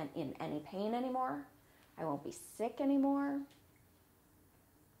be in any pain anymore. I won't be sick anymore.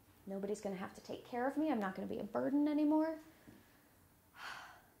 Nobody's going to have to take care of me. I'm not going to be a burden anymore.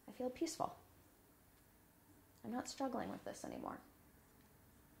 I feel peaceful. I'm not struggling with this anymore.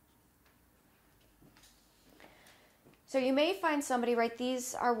 So you may find somebody, right,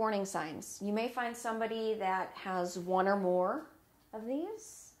 these are warning signs. You may find somebody that has one or more of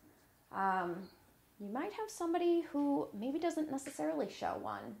these. You might have somebody who maybe doesn't necessarily show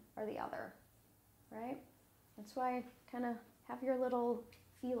one or the other, right? That's why I kind of have your little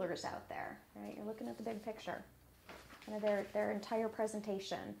feelers out there, right? You're looking at the big picture, kind of their entire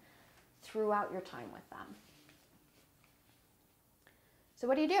presentation throughout your time with them. So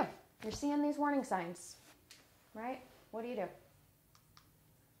what do? You're seeing these warning signs, right? What do?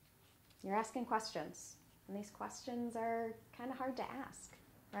 You're asking questions, and these questions are kind of hard to ask,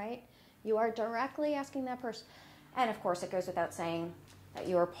 right? You are directly asking that person, and of course it goes without saying that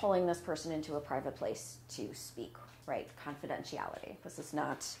you are pulling this person into a private place to speak, right? Confidentiality. This is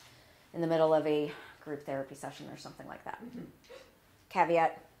not in the middle of a group therapy session or something like that. Mm-hmm.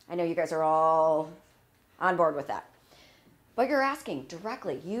 Caveat, I know you guys are all on board with that. But you're asking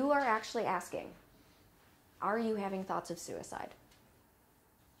directly, you are actually asking, are you having thoughts of suicide?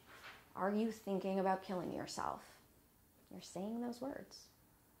 Are you thinking about killing yourself? You're saying those words.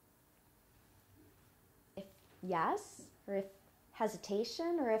 If yes, or if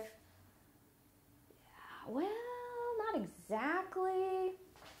hesitation, or if, well, not exactly.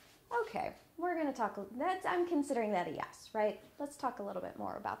 Okay, we're going to talk, I'm considering that a yes, right? Let's talk a little bit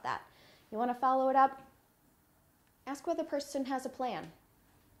more about that. You want to follow it up? Ask whether the person has a plan.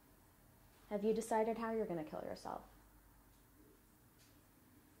 Have you decided how you're going to kill yourself?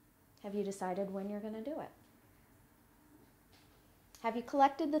 Have you decided when you're going to do it? Have you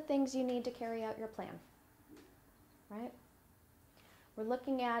collected the things you need to carry out your plan? Right?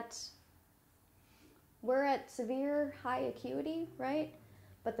 We're at severe high acuity, right?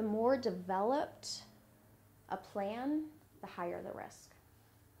 But the more developed a plan, the higher the risk,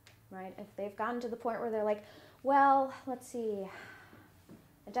 right? If they've gotten to the point where they're like, well, let's see,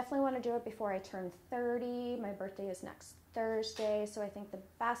 I definitely want to do it before I turn 30. My birthday is next Thursday, so I think the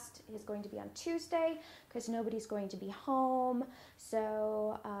best is going to be on Tuesday because nobody's going to be home.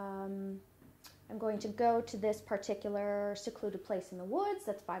 So I'm going to go to this particular secluded place in the woods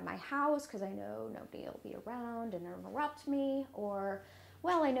that's by my house because I know nobody will be around and interrupt me. Or,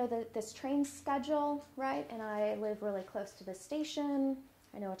 well, I know that this train schedule, right? And I live really close to the station.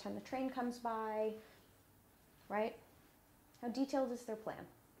 I know what time the train comes by, right? How detailed is their plan?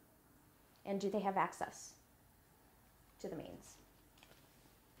 And do they have access to the means?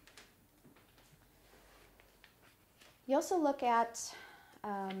 You also look at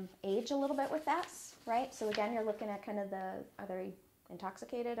age a little bit with this, right? So again, you're looking at kind of are they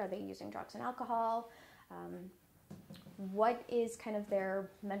intoxicated? Are they using drugs and alcohol? What is kind of their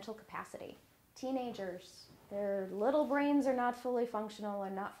mental capacity? Teenagers, their little brains are not fully functional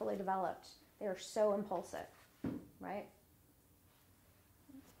and not fully developed. They are so impulsive, right?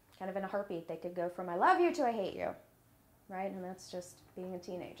 Kind of in a heartbeat, they could go from I love you to I hate you, right? And that's just being a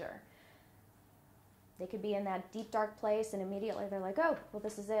teenager. They could be in that deep, dark place, and immediately they're like, oh, well,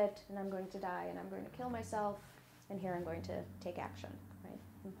 this is it, and I'm going to die, and I'm going to kill myself, and here I'm going to take action, right?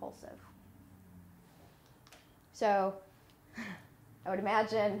 Impulsive. So I would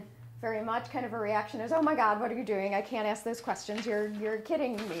imagine very much kind of a reaction is, oh my God, what are you doing? I can't ask those questions. You're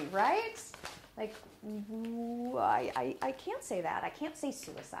kidding me, right? Like, I can't say that. I can't say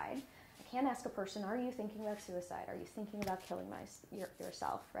suicide. I can't ask a person, are you thinking about suicide? Are you thinking about killing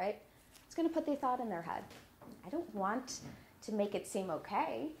yourself, right? It's going to put the thought in their head. I don't want to make it seem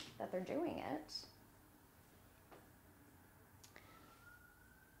okay that they're doing it.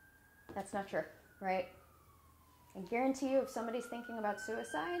 That's not true, right? I guarantee you if somebody's thinking about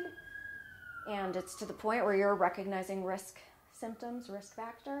suicide and it's to the point where you're recognizing risk symptoms, risk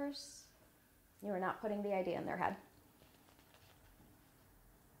factors, you are not putting the idea in their head.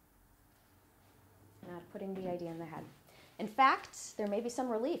 Not putting the idea in their head. In fact, there may be some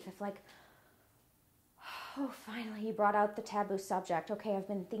relief if like, oh, finally you brought out the taboo subject. Okay, I've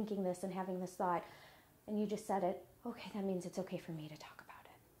been thinking this and having this thought, and you just said it. Okay, that means it's okay for me to talk about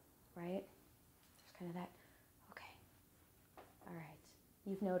it, right? There's kind of that, okay, all right,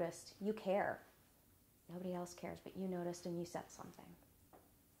 you've noticed, you care. Nobody else cares, but you noticed and you said something,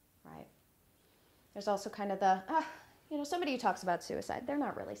 right? There's also kind of the, somebody who talks about suicide, they're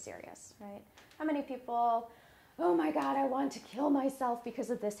not really serious, right? How many people, oh my God, I want to kill myself because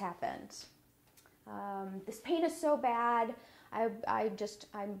of this happened. This pain is so bad. I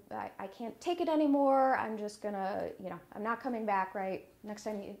can't take it anymore. I'm just gonna, I'm not coming back, right? Next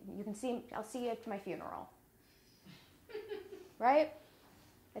time you can see, I'll see you at my funeral. Right?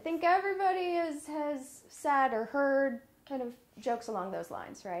 I think everybody has said or heard kind of jokes along those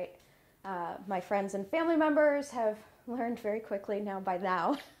lines, right? My friends and family members have learned very quickly now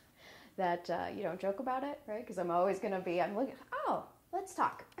that you don't joke about it, right? Because I'm always going to be, I'm looking, oh, let's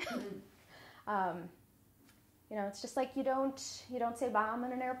talk. It's just like you don't say bomb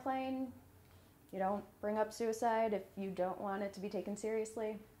in an airplane. You don't bring up suicide if you don't want it to be taken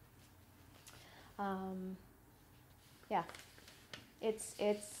seriously.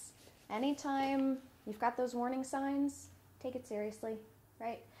 It's anytime you've got those warning signs, take it seriously,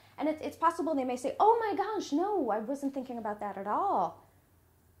 right? And it's possible they may say, oh my gosh, no, I wasn't thinking about that at all.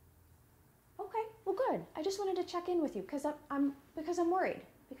 good. I just wanted to check in with you because I'm worried,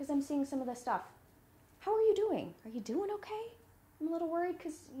 because I'm seeing some of this stuff. How are you doing? Are you doing okay? I'm a little worried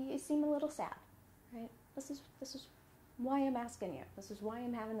because you seem a little sad, right? This is why I'm asking you. This is why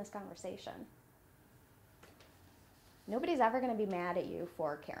I'm having this conversation. Nobody's ever going to be mad at you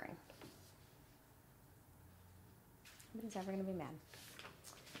for caring. Nobody's ever going to be mad.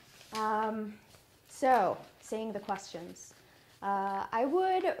 So, saying the questions. I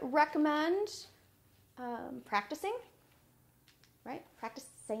would recommend practicing, right? Practice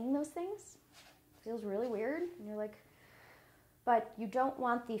saying those things. It feels really weird, and you're like, but you don't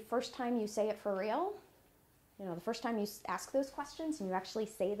want the first time you say it for real, the first time you ask those questions and you actually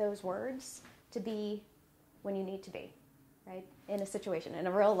say those words to be when you need to be, right? In a situation, in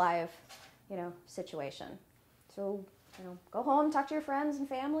a real live, situation. So, go home, talk to your friends and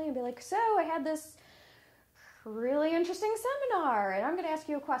family and be like, so I had this really interesting seminar and I'm going to ask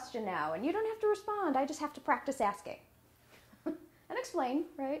you a question now and you don't have to respond. I just have to practice asking and explain,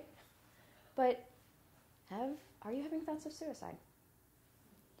 right? But are you having thoughts of suicide?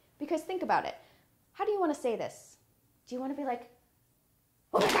 Because think about it. How do you want to say this? Do you want to be like,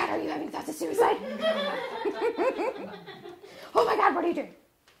 oh my God, are you having thoughts of suicide? Oh my God, what are you doing?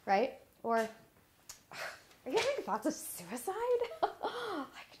 Right? Or, are you having thoughts of suicide?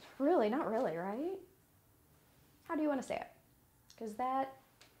 Like, really, not really, right? How do you want to say it? Because that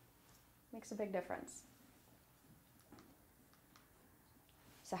makes a big difference.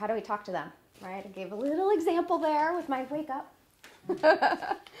 So how do we talk to them, right? I gave a little example there with my wake up.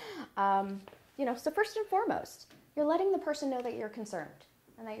 So first and foremost, you're letting the person know that you're concerned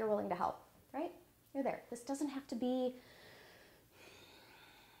and that you're willing to help, right? You're there. This doesn't have to be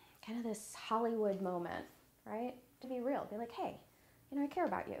kind of this Hollywood moment, right? To be real. Be like, hey, I care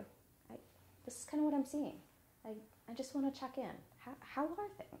about you. This is kind of what I'm seeing. I just want to check in. How are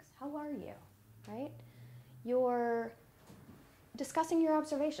things? How are you, right? You're discussing your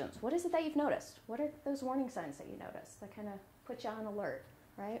observations. What is it that you've noticed? What are those warning signs that you notice that kind of put you on alert,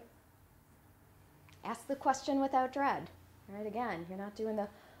 right? Ask the question without dread, right? Again, you're not doing the,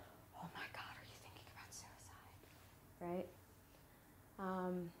 oh my God, are you thinking about suicide, right?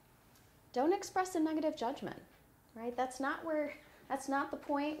 Don't express a negative judgment, right? That's not the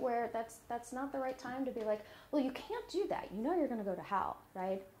point where that's not the right time to be like, well, you can't do that. You're going to go to hell,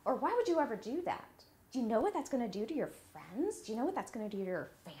 right? Or why would you ever do that? Do you know what that's going to do to your friends? Do you know what that's going to do to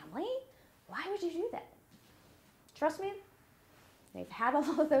your family? Why would you do that? Trust me, they've had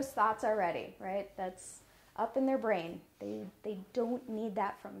all of those thoughts already, right? That's up in their brain. They don't need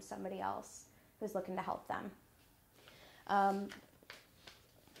that from somebody else who's looking to help them.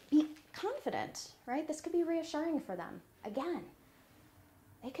 Be confident, right? This could be reassuring for them. Again,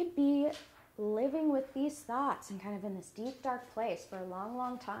 they could be living with these thoughts and kind of in this deep, dark place for a long,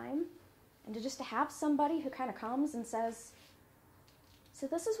 long time. And to have somebody who kind of comes and says, so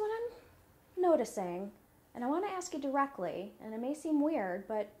this is what I'm noticing, and I want to ask you directly, and it may seem weird,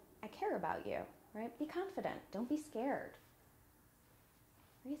 but I care about you, right? Be confident. Don't be scared.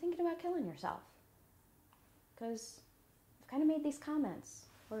 Are you thinking about killing yourself? Because I've kind of made these comments,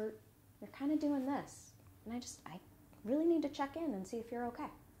 or you're kind of doing this, and I really need to check in and see if you're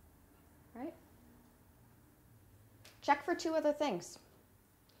okay, right? Check for two other things.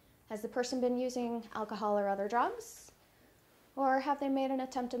 Has the person been using alcohol or other drugs? Or have they made an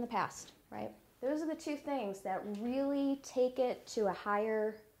attempt in the past, right? Those are the two things that really take it to a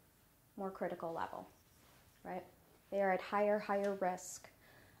higher, more critical level, right? They are at higher risk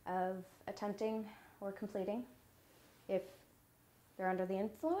of attempting or completing if they're under the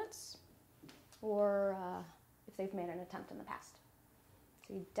influence or if they've made an attempt in the past.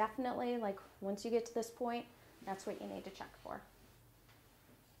 So you definitely, once you get to this point, that's what you need to check for.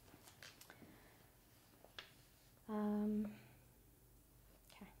 Okay.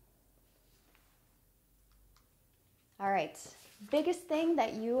 All right. Biggest thing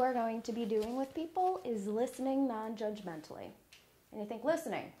that you are going to be doing with people is listening non-judgmentally. And you think,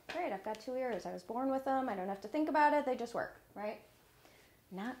 listening, great, I've got 2 ears. I was born with them. I don't have to think about it. They just work, right?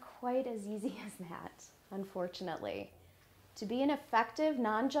 Not quite as easy as that, unfortunately. To be an effective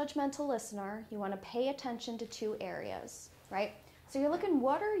non-judgmental listener, you want to pay attention to 2 areas, right? So you're looking,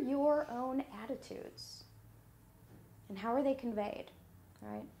 what are your own attitudes? And how are they conveyed,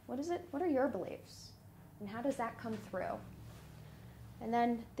 right? What are your beliefs? And how does that come through? And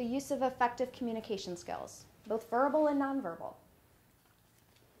then the use of effective communication skills, both verbal and nonverbal.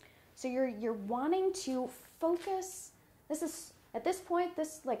 So you're wanting to focus, at this point,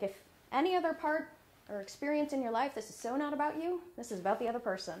 if any other part or experience in your life, this is so not about you, this is about the other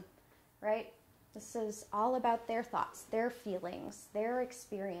person, right? This is all about their thoughts, their feelings, their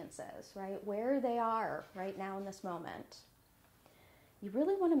experiences, right? Where they are right now in this moment. You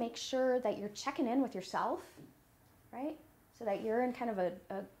really want to make sure that you're checking in with yourself, right? So that you're in kind of a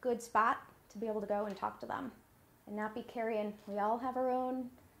good spot to be able to go and talk to them and not be carrying, we all have our own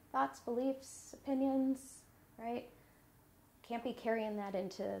thoughts, beliefs, opinions, right? Can't be carrying that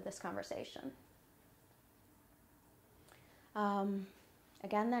into this conversation.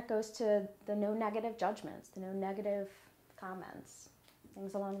 Again, that goes to the no negative judgments, the no negative comments,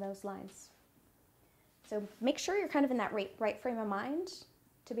 things along those lines. So make sure you're kind of in that right frame of mind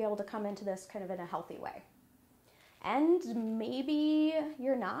to be able to come into this kind of in a healthy way. And maybe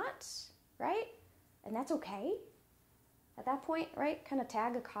you're not, right? And that's okay. At that point, right, kind of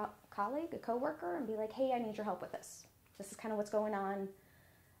tag a colleague, a coworker, and be like, hey, I need your help with this. This is kind of what's going on.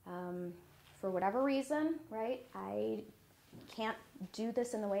 For whatever reason, right, I can't do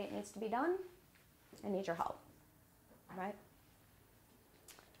this in the way it needs to be done. I need your help, right?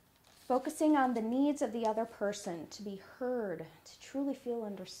 Focusing on the needs of the other person, to be heard, to truly feel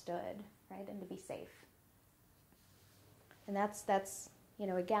understood, right, and to be safe. And that's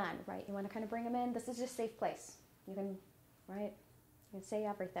again, right, you want to kind of bring them in. This is a safe place. You can, right, you can say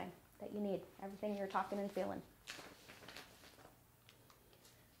everything that you need, everything you're talking and feeling.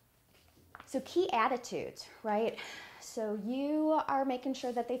 So key attitudes, right? So you are making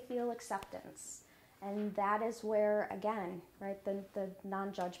sure that they feel acceptance. And that is where, again, right, the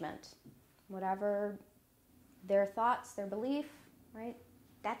non-judgment, whatever their thoughts, their belief, right,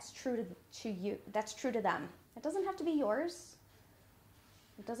 that's true to you. That's true to them. It doesn't have to be yours.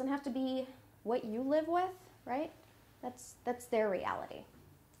 It doesn't have to be what you live with, right? That's their reality.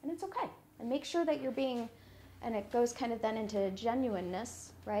 And it's okay. And make sure that you're being, and it goes kind of then into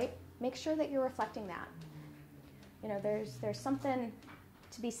genuineness, right? Make sure that you're reflecting that. You know, there's something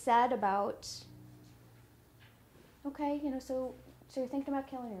to be said about, okay, you know, so you're thinking about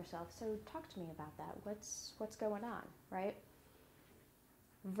killing yourself. So talk to me about that. What's going on, right?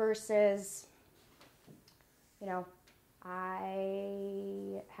 Versus, you know,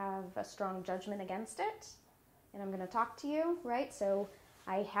 I have a strong judgment against it, and I'm going to talk to you, right? So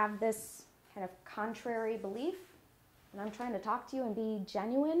I have this kind of contrary belief, and I'm trying to talk to you and be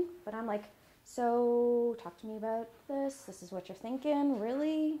genuine, but I'm like, so talk to me about this. This is what you're thinking.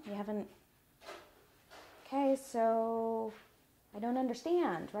 Really? You haven't? Okay, so I don't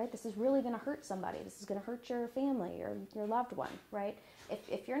understand, right? This is really going to hurt somebody. This is going to hurt your family or your loved one, right?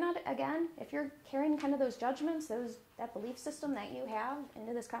 If you're not, again, if you're carrying kind of those judgments, that belief system that you have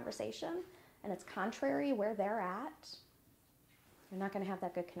into this conversation, and it's contrary where they're at, you're not going to have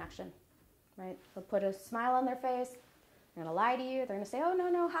that good connection, right? They'll put a smile on their face. They're going to lie to you. They're going to say, oh,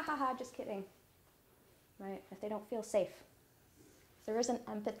 no, ha, ha, ha, just kidding, right? If they don't feel safe. There isn't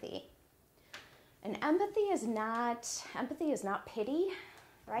empathy. And empathy is not pity,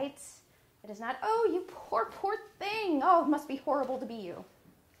 right? It is not, oh, you poor thing. Oh, it must be horrible to be you.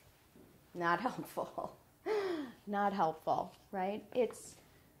 Not helpful. Not helpful, right? It's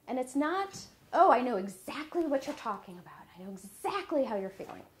not, oh, I know exactly what you're talking about. I know exactly how you're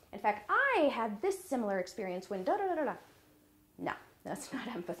feeling. In fact, I had this similar experience when da-da-da-da-da. No, that's not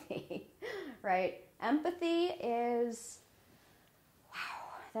empathy, right? Empathy is,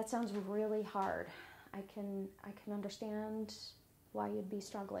 wow, that sounds really hard. I can understand why you'd be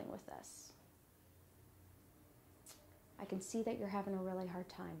struggling with this. I can see that you're having a really hard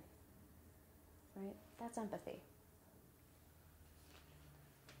time, right? That's empathy.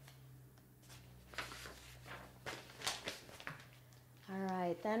 All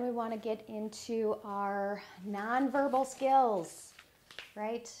right, then we want to get into our nonverbal skills,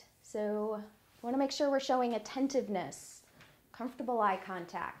 right? So we want to make sure we're showing attentiveness, comfortable eye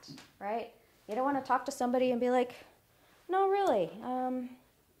contact, right? You don't want to talk to somebody and be like, no, really,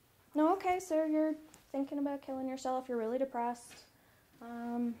 no, okay, so you're thinking about killing yourself, you're really depressed,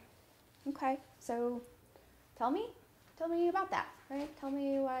 okay, so tell me about that, right? Tell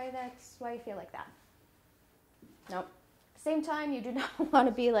me why you feel like that. Nope. Same time, you do not want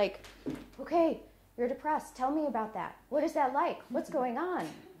to be like, okay, you're depressed. Tell me about that. What is that like? What's going on?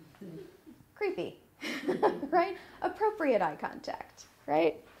 Creepy, right? Appropriate eye contact,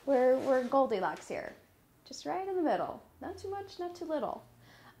 right? We're Goldilocks here, just right in the middle. Not too much, not too little.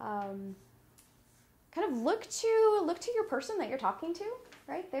 Kind of look to your person that you're talking to,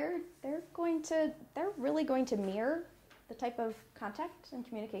 right? They're really going to mirror the type of contact and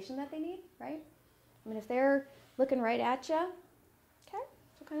communication that they need, right? I mean, if they're looking right at you, okay,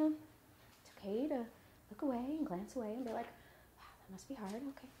 so kind of, it's okay to look away and glance away and be like, wow, that must be hard,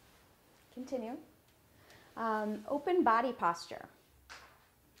 okay. Continue. Open body posture,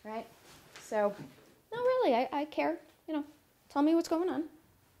 right? So, no, really, I care. You know, tell me what's going on.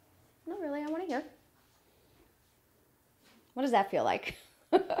 No, really, I want to hear. What does that feel like?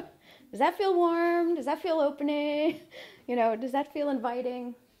 Does that feel warm? Does that feel opening? You know, does that feel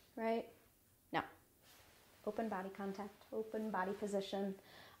inviting? Right? No. Open body contact, open body position.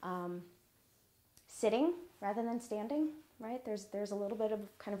 Sitting rather than standing, right? There's a little bit of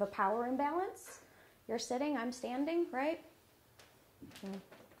kind of a power imbalance. You're sitting, I'm standing, right?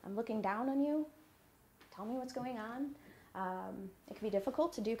 I'm looking down on you. Tell me what's going on. It can be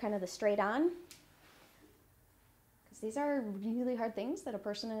difficult to do kind of the straight on, because these are really hard things that a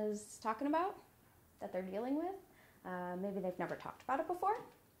person is talking about, that they're dealing with. Maybe they've never talked about it before.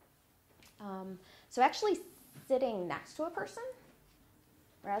 So actually sitting next to a person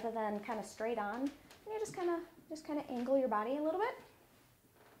rather than kind of straight on, you just kind of angle your body a little bit,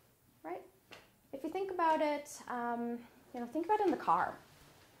 right? If you think about it, think about it in the car.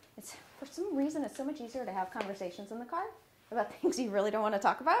 For some reason, it's so much easier to have conversations in the car about things you really don't want to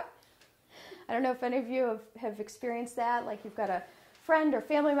talk about. I don't know if any of you have experienced that, like you've got a friend or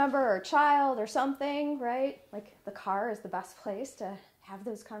family member or child or something, right? Like the car is the best place to have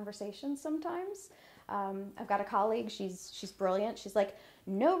those conversations sometimes. I've got a colleague, she's brilliant. She's like,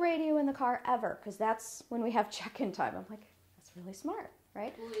 no radio in the car ever, because that's when we have check-in time. I'm like, that's really smart,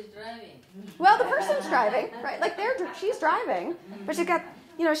 right? Who is driving? Well, the person's driving, right? Like she's driving, but she's got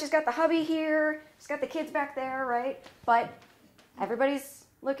the hubby here, she's got the kids back there, right? But everybody's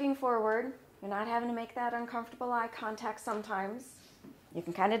looking forward. You're not having to make that uncomfortable eye contact sometimes. You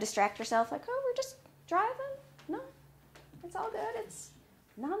can kind of distract yourself, like, oh, we're just driving. No, it's all good. It's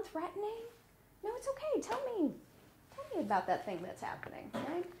non-threatening. No, it's okay. Tell me about that thing that's happening,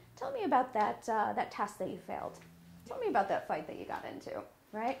 right? Tell me about that test that you failed. Tell me about that fight that you got into,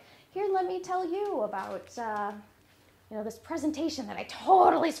 right? Here, let me tell you about, this presentation that I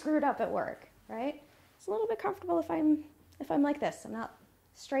totally screwed up at work, right? It's a little bit comfortable if I'm like this. I'm not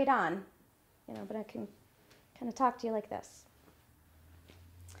straight on, but I can kind of talk to you like this.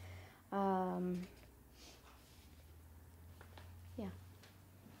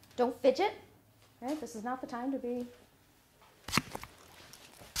 Don't fidget, right? This is not the time to be,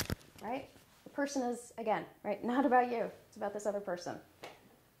 right? The person is, again, right, not about you. It's about this other person.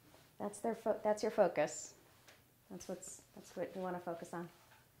 That's your focus. That's what you want to focus on.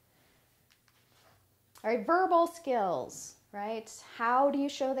 All right, verbal skills, right? How do you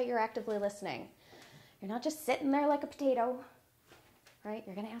show that you're actively listening? You're not just sitting there like a potato, right?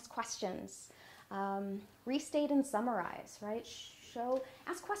 You're going to ask questions. Restate and summarize, right?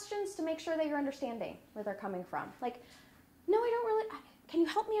 Ask questions to make sure that you're understanding where they're coming from. Like, no, I don't really, can you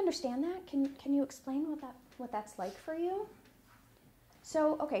help me understand that? Can you explain what that's like for you?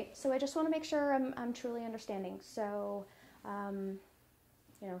 So I just want to make sure I'm truly understanding. So,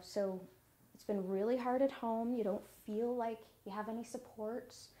 so it's been really hard at home. You don't feel like you have any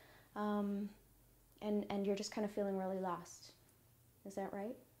support, and you're just kind of feeling really lost. Is that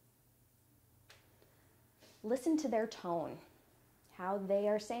right? Listen to their tone. How they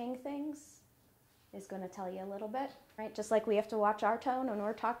are saying things is going to tell you a little bit, right? Just like we have to watch our tone when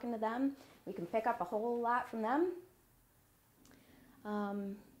we're talking to them. We can pick up a whole lot from them.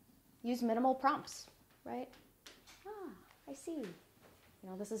 Use minimal prompts, right? I see.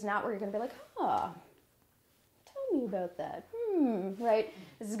 This is not where you're going to be like, tell me about that. Right?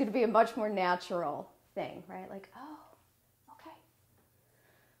 This is going to be a much more natural thing, right? Like, oh, okay.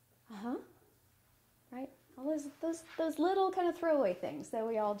 Right? All those little kind of throwaway things that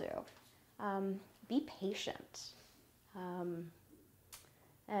we all do. Be patient.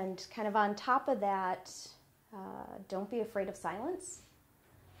 And kind of on top of that, don't be afraid of silence.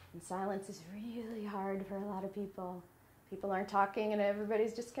 And silence is really hard for a lot of people. People aren't talking and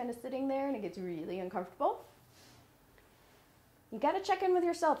everybody's just kind of sitting there and it gets really uncomfortable. You got to check in with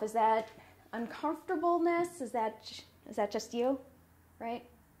yourself. Is that uncomfortableness? Is that just you? Right?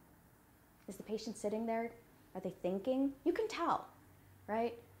 Is the patient sitting there? Are they thinking? You can tell,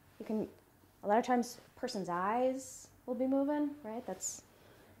 right? A lot of times, a person's eyes will be moving, right?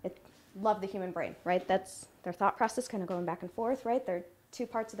 Love the human brain, right? That's their thought process kind of going back and forth, right? Their two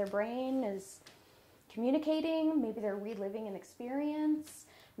parts of their brain is communicating. Maybe they're reliving an experience.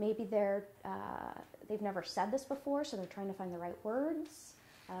 Maybe they've never said this before, so they're trying to find the right words.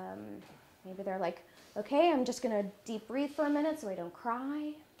 Maybe they're like, okay, I'm just going to deep breathe for a minute so I don't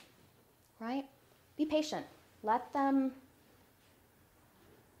cry, right? Be patient. Let them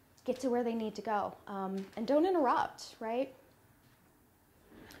get to where they need to go. And don't interrupt, right?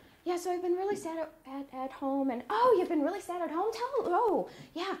 Yeah, so I've been really sad at home. And, oh, you've been really sad at home?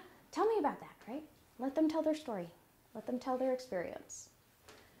 Tell me about that, right? Let them tell their story. Let them tell their experience.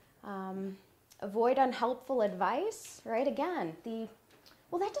 avoid unhelpful advice, right? Again,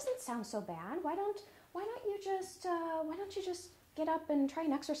 well, that doesn't sound so bad. Why don't you just get up and try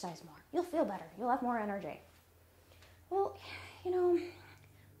and exercise more? You'll feel better. You'll have more energy. Well, maybe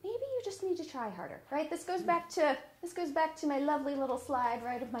you just need to try harder, right? This goes back to my lovely little slide,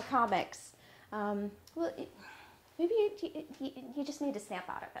 right, of my comics. Maybe you just need to snap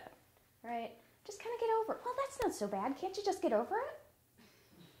out of it, right? Just kind of get over it. Well, that's not so bad. Can't you just get over it?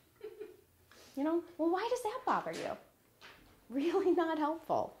 Well, why does that bother you? Really not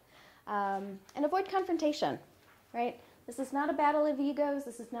helpful. And avoid confrontation, right? This is not a battle of egos.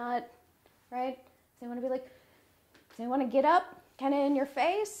 This is not, right? They want to be like, they want to get up kind of in your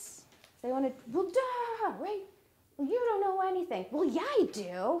face. They want to, well, duh, right? Well, you don't know anything. Well, yeah, I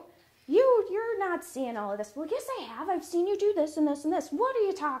do. You're not seeing all of this. Well, yes, I have. I've seen you do this and this and this. What are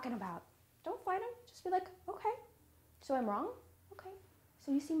you talking about? Don't fight them. Just be like, okay, so I'm wrong? Okay.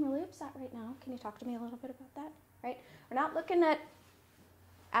 So you seem really upset right now. Can you talk to me a little bit about that? Right? We're not looking at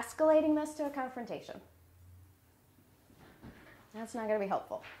escalating this to a confrontation. That's not going to be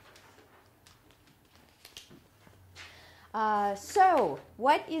helpful. So,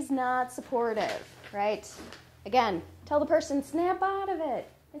 what is not supportive, right? Again, tell the person, snap out of it.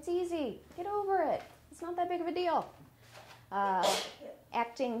 It's easy. Get over it. It's not that big of a deal.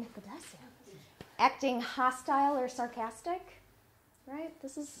 Acting hostile or sarcastic, right?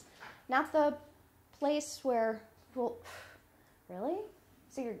 This is not the place where, well, really?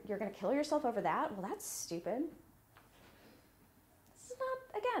 So you're going to kill yourself over that? Well, that's stupid. This is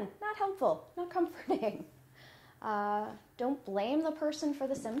not helpful, not comforting. Don't blame the person for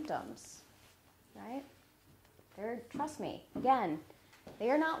the symptoms, right? Trust me, again, they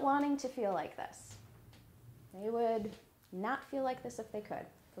are not wanting to feel like this. They would not feel like this if they could,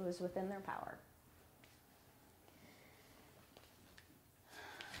 if it was within their power.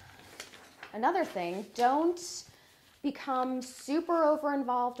 Another thing, don't become super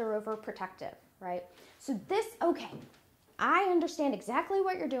over-involved or overprotective, right? So I understand exactly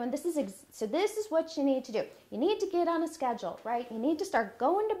what you're doing. So this is what you need to do. You need to get on a schedule, right? You need to start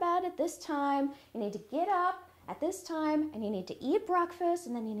going to bed at this time. You need to get up at this time, and you need to eat breakfast,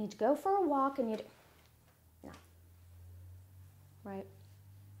 and then you need to go for a walk, and no. Right?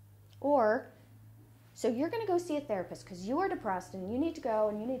 Or, so you're going to go see a therapist because you are depressed, and you need to go,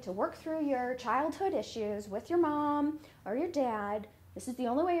 and you need to work through your childhood issues with your mom or your dad. This is the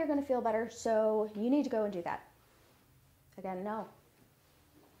only way you're going to feel better, so you need to go and do that. Again, no.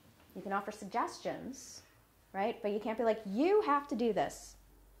 You can offer suggestions, right? But you can't be like, you have to do this.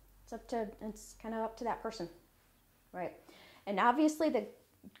 It's kind of up to that person, right? And obviously that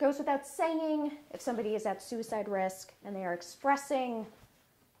goes without saying, if somebody is at suicide risk and they are expressing,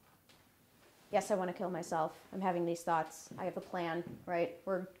 yes, I want to kill myself. I'm having these thoughts. I have a plan, right?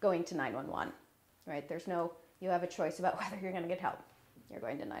 We're going to 911, right? You have a choice about whether you're going to get help. You're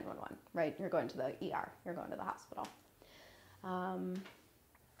going to 911, right? You're going to the ER. You're going to the hospital.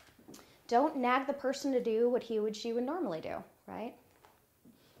 Don't nag the person to do what she would normally do, right?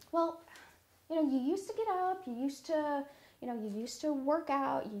 Well, you used to get up, you used to work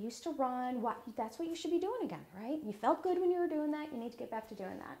out, you used to run. That's what you should be doing again, right? You felt good when you were doing that. You need to get back to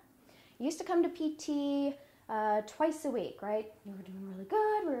doing that. You used to come to PT twice a week, right? You were doing really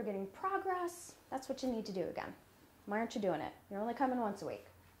good. We were getting progress. That's what you need to do again. Why aren't you doing it? You're only coming once a week.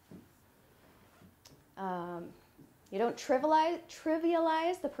 You don't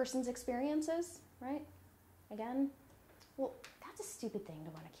trivialize the person's experiences, right? Again, well, that's a stupid thing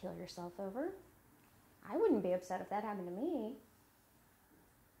to want to kill yourself over. I wouldn't be upset if that happened to me.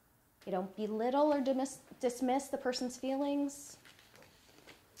 You don't belittle or dismiss the person's feelings.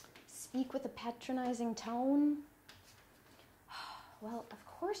 Speak with a patronizing tone. Well, of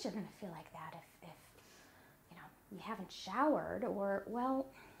course you're going to feel like that if you haven't showered, or, well,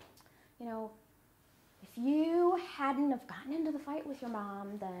 if you hadn't have gotten into the fight with your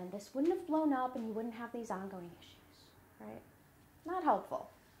mom, then this wouldn't have blown up and you wouldn't have these ongoing issues, right? Not helpful,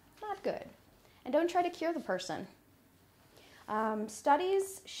 not good. And don't try to cure the person.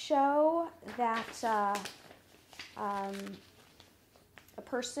 Studies show that a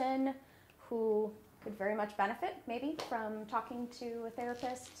person who could very much benefit maybe from talking to a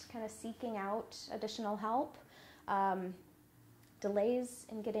therapist, kind of seeking out additional help, delays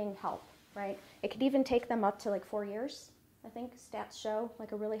in getting help, right? It could even take them up to 4 years. I think stats show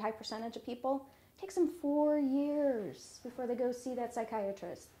a really high percentage of people. It takes them 4 years before they go see that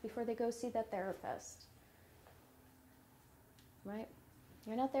psychiatrist, before they go see that therapist, right?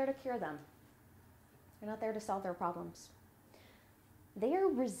 You're not there to cure them. You're not there to solve their problems. They are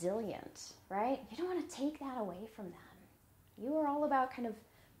resilient, right? You don't want to take that away from them. You are all about kind of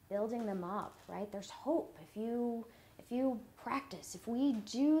building them up, right? There's hope if you practice, if we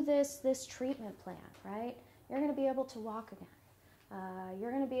do this treatment plan, right? You're going to be able to walk again.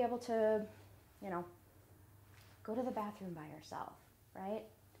 You're going to be able to, go to the bathroom by yourself, right?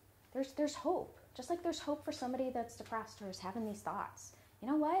 There's hope. Just like there's hope for somebody that's depressed or is having these thoughts. You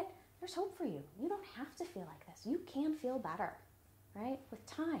know what? There's hope for you. You don't have to feel like this. You can feel better, right? With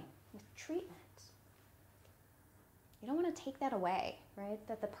time, with treatment. You don't want to take that away, right?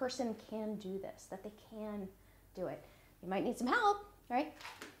 That the person can do this, that they can do it. You might need some help, right?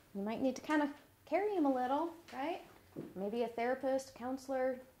 You might need to kind of carry them a little, right? Maybe a therapist,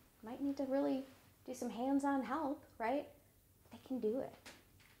 counselor might need to really do some hands-on help, right? They can do it.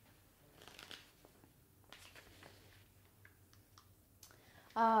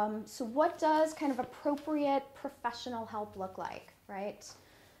 So what does kind of appropriate professional help look like, right?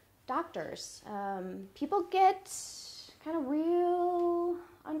 Doctors, people get kind of real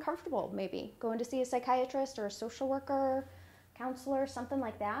uncomfortable maybe going to see a psychiatrist or a social worker, counselor, something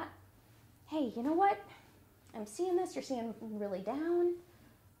like that. Hey, you know what? I'm seeing this, you're seeing really down.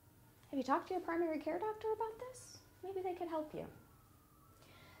 Have you talked to your primary care doctor about this? Maybe they could help you.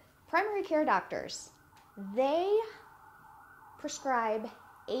 Primary care doctors, they prescribe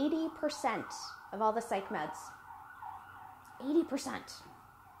 80% of all the psych meds. 80%.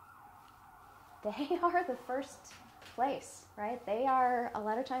 They are the first place, right? They are a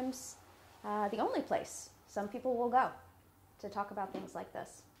lot of times the only place some people will go to talk about things like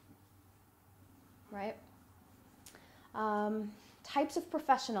this, right? Types of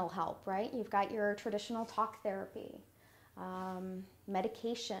professional help, right? You've got your traditional talk therapy,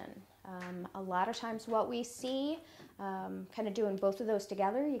 medication. A lot of times what we see, kind of doing both of those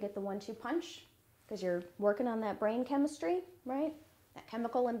together, you get the 1-2 punch because you're working on that brain chemistry, right? That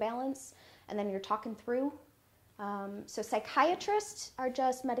chemical imbalance, and then you're talking through. So psychiatrists are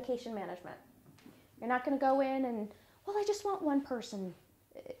just medication management. You're not going to go in and, well, I just want one person.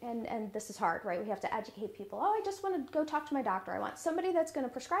 And this is hard, right? We have to educate people. Oh, I just want to go talk to my doctor. I want somebody that's going to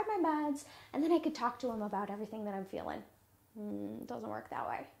prescribe my meds, and then I could talk to them about everything that I'm feeling. It doesn't work that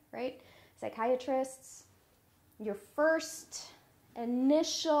way, right? Psychiatrists, your first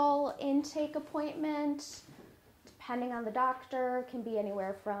initial intake appointment, depending on the doctor, can be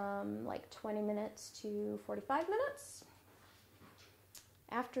anywhere from like 20 minutes to 45 minutes.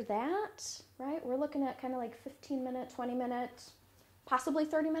 After that, right, we're looking at kind of like 15-minute, 20-minute, possibly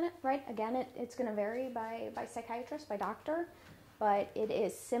 30-minute, right? Again, it's going to vary by psychiatrist, by doctor, but it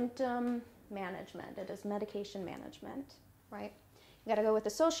is symptom management. It is medication management, right? You got to go with a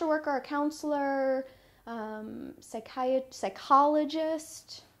social worker, a counselor,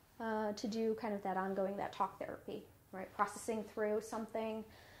 psychologist to do kind of that ongoing, that talk therapy, right? Processing through something,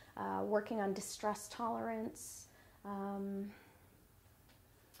 working on distress tolerance,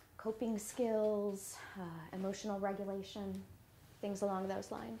 coping skills, emotional regulation, things along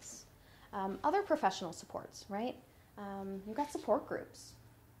those lines. Other professional supports, right? You've got support groups.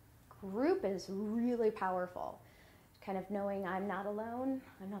 Group is really powerful. Kind of knowing I'm not alone,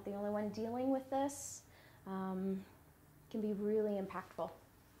 I'm not the only one dealing with this, can be really impactful,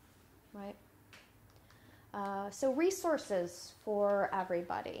 right? So resources for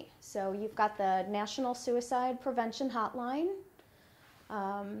everybody. So you've got the National Suicide Prevention Hotline.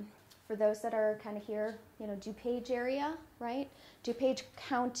 For those that are kind of here, DuPage area, right? DuPage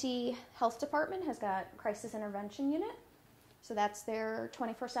County Health Department has got Crisis Intervention Unit. So that's their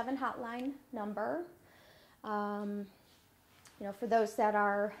 24/7 hotline number. For those that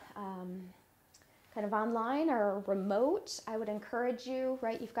are kind of online or remote, I would encourage you,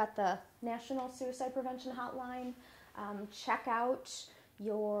 right? You've got the National Suicide Prevention Hotline. Check out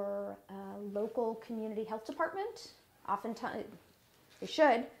your local community health department. Oftentimes, they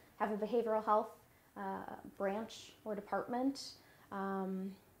should have a behavioral health branch or department.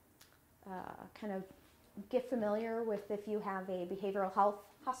 Kind of get familiar with if you have a behavioral health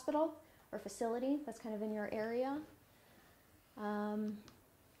hospital or facility that's kind of in your area.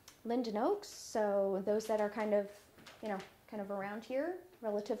 Linden Oaks, so those that are kind of around here,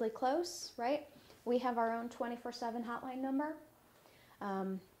 relatively close, right? We have our own 24/7 hotline number.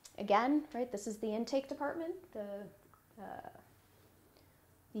 Again, right, this is the intake department,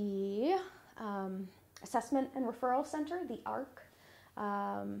 the Assessment and Referral Center, the ARC.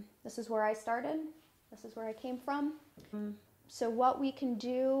 This is where I started. This is where I came from. So what we can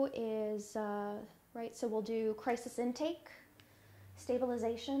do is, right, so we'll do crisis intake,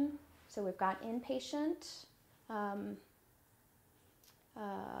 stabilization. So we've got inpatient.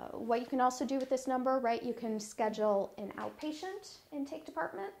 What you can also do with this number, right, you can schedule an outpatient intake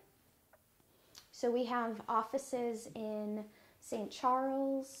department. So we have offices in St.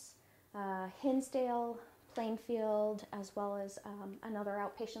 Charles, Hinsdale, Plainfield, as well as another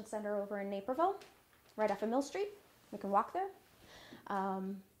outpatient center over in Naperville, right off of Mill Street. You can walk there.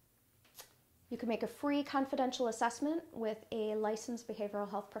 You can make a free confidential assessment with a licensed behavioral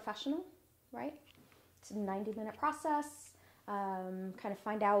health professional, right? It's a 90-minute process. Kind of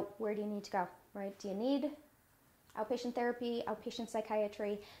find out, where do you need to go, right? Do you need outpatient therapy, outpatient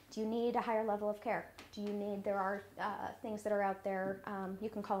psychiatry? Do you need a higher level of care? There are things that are out there, you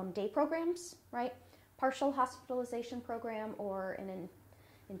can call them day programs, right? Partial hospitalization program or an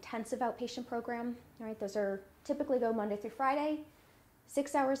intensive outpatient program, right? Those are typically go Monday through Friday,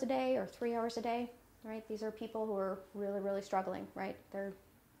 6 hours a day or 3 hours a day, right? These are people who are really, really struggling, right? They're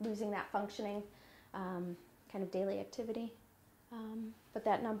losing that functioning kind of daily activity. But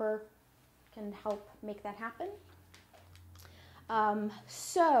that number can help make that happen.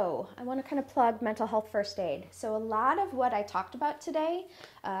 So I want to kind of plug mental health first aid. So a lot of what I talked about today,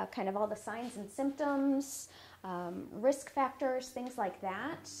 kind of all the signs and symptoms, risk factors, things like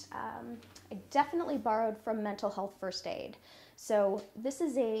that, I definitely borrowed from mental health first aid. So this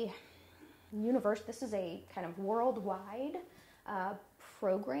is a kind of worldwide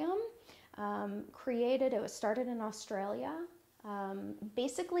program created. It was started in Australia.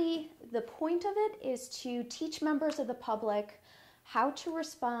 Basically, the point of it is to teach members of the public how to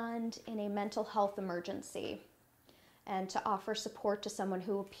respond in a mental health emergency and to offer support to someone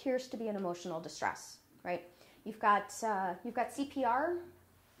who appears to be in emotional distress, right? You've got CPR.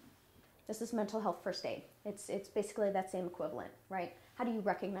 This is mental health first aid. It's basically that same equivalent, right? How do you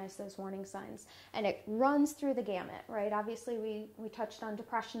recognize those warning signs? And it runs through the gamut, right? Obviously, we touched on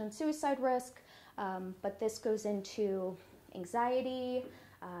depression and suicide risk, but this goes into anxiety,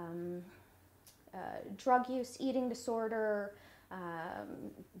 drug use, eating disorder,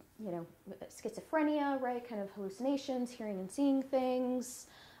 schizophrenia, right? Kind of hallucinations, hearing and seeing things,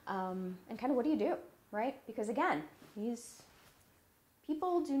 and kind of what do you do, right? Because again, these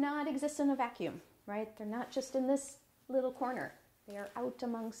people do not exist in a vacuum, right? They're not just in this little corner. They are out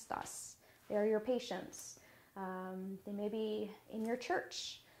amongst us. They are your patients. They may be in your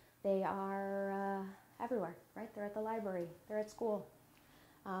church. They are everywhere, right? They're at the library. They're at school.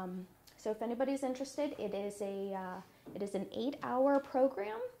 So if anybody's interested, it is an 8-hour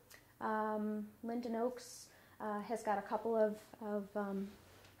program. Linden Oaks has got a couple of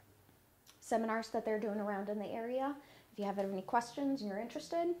seminars that they're doing around in the area. If you have any questions and you're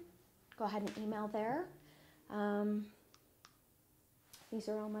interested, go ahead and email there. These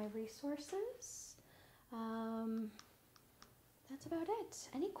are all my resources. That's about it.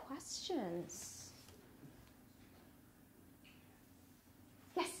 Any questions?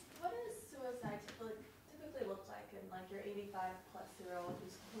 Yes? What does suicide typically look like in like your 85-plus-year-old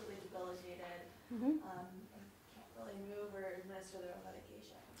who's completely debilitated and can't really move or administer their own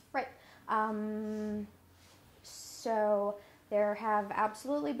medication? Right. So there have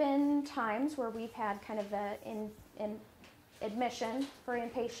absolutely been times where we've had kind of in admission for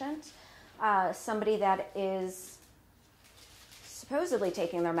inpatient, somebody that is supposedly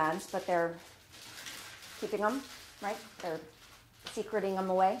taking their meds, but they're keeping them, right? They're secreting them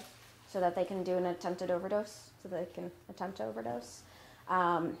away so that they can do an attempted overdose, so they can attempt to overdose.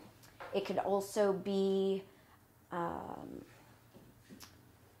 It could also be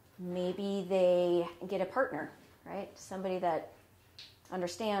maybe they get a partner, right? Somebody that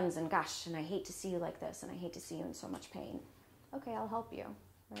understands and gosh, and I hate to see you like this, and I hate to see you in so much pain. Okay, I'll help you,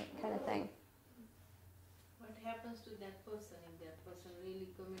 right? Kind of thing. What happens to that person if that person really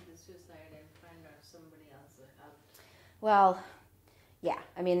committed suicide and find out somebody else helped? Well, yeah,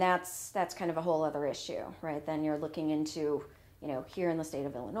 I mean, that's kind of a whole other issue, right? Then you're looking into, here in the state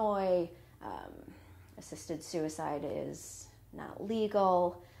of Illinois, assisted suicide is not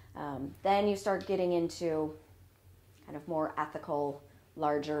legal. Then you start getting into kind of more ethical,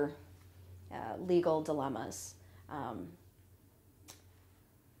 larger legal dilemmas.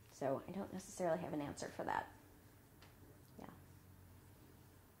 So I don't necessarily have an answer for that. Yeah.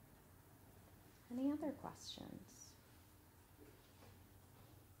 Any other questions?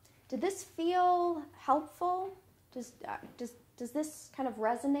 Did this feel helpful? Does this kind of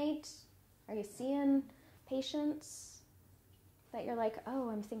resonate? Are you seeing patients that you're like, oh,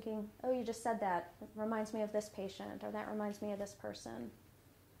 I'm thinking, oh, you just said that. It reminds me of this patient, or that reminds me of this person.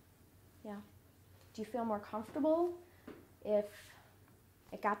 Yeah. Do you feel more comfortable if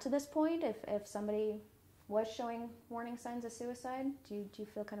it got to this point? If somebody was showing warning signs of suicide, do you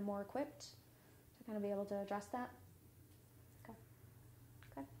feel kind of more equipped to kind of be able to address that? Okay.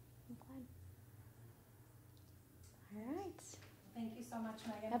 I'm glad. All right. Thank you so much,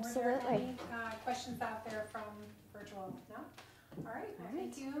 Megan. Absolutely. Were there any questions out there from virtual? No? All right, well, All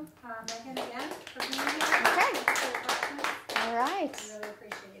right. thank you, Megan, again, for being here. Okay. Thanks for your questions. All right. We really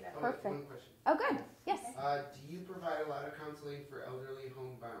appreciate it. Oh, Perfect. One question. Oh, good. Yes. Do you provide a lot of counseling for elderly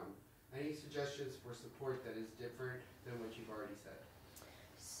homebound? Any suggestions for support that is different than what you've already said?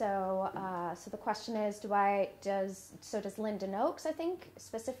 So, so the question is, does Linden Oaks, I think,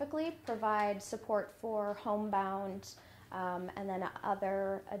 specifically provide support for homebound, and then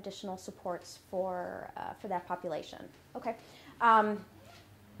other additional supports for that population? Okay.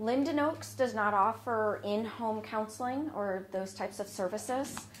 Linden Oaks does not offer in-home counseling or those types of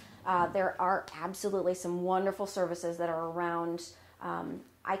services. There are absolutely some wonderful services that are around.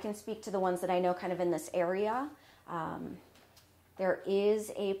 I can speak to the ones that I know kind of in this area. There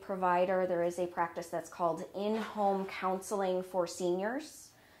is a provider, there is a practice that's called in-home counseling for seniors.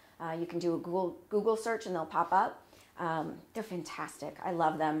 You can do a Google search and they'll pop up. They're fantastic. I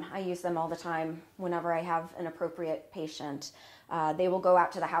love them. I use them all the time whenever I have an appropriate patient. They will go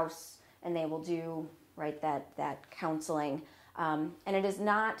out to the house and they will do that counseling. And it is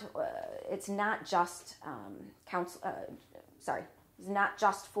not. It's not just it's not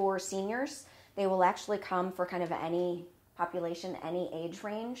just for seniors. They will actually come for kind of any population, any age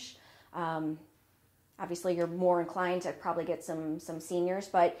range. Obviously, you're more inclined to probably get some seniors,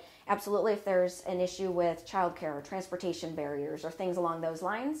 but absolutely, if there's an issue with childcare or transportation barriers or things along those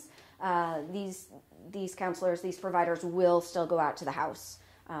lines, these counselors, these providers will still go out to the house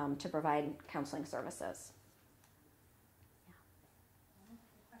to provide counseling services.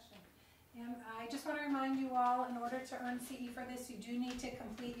 And I just want to remind you all, in order to earn CE for this, you do need to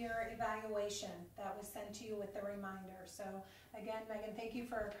complete your evaluation that was sent to you with the reminder. So again, Megan, thank you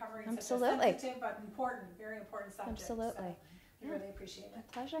for covering such a sensitive but important, very important subject. Absolutely. So we really appreciate it. My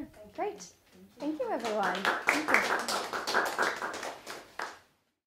pleasure. Thank you. Great. Thank you, everyone. Thank you.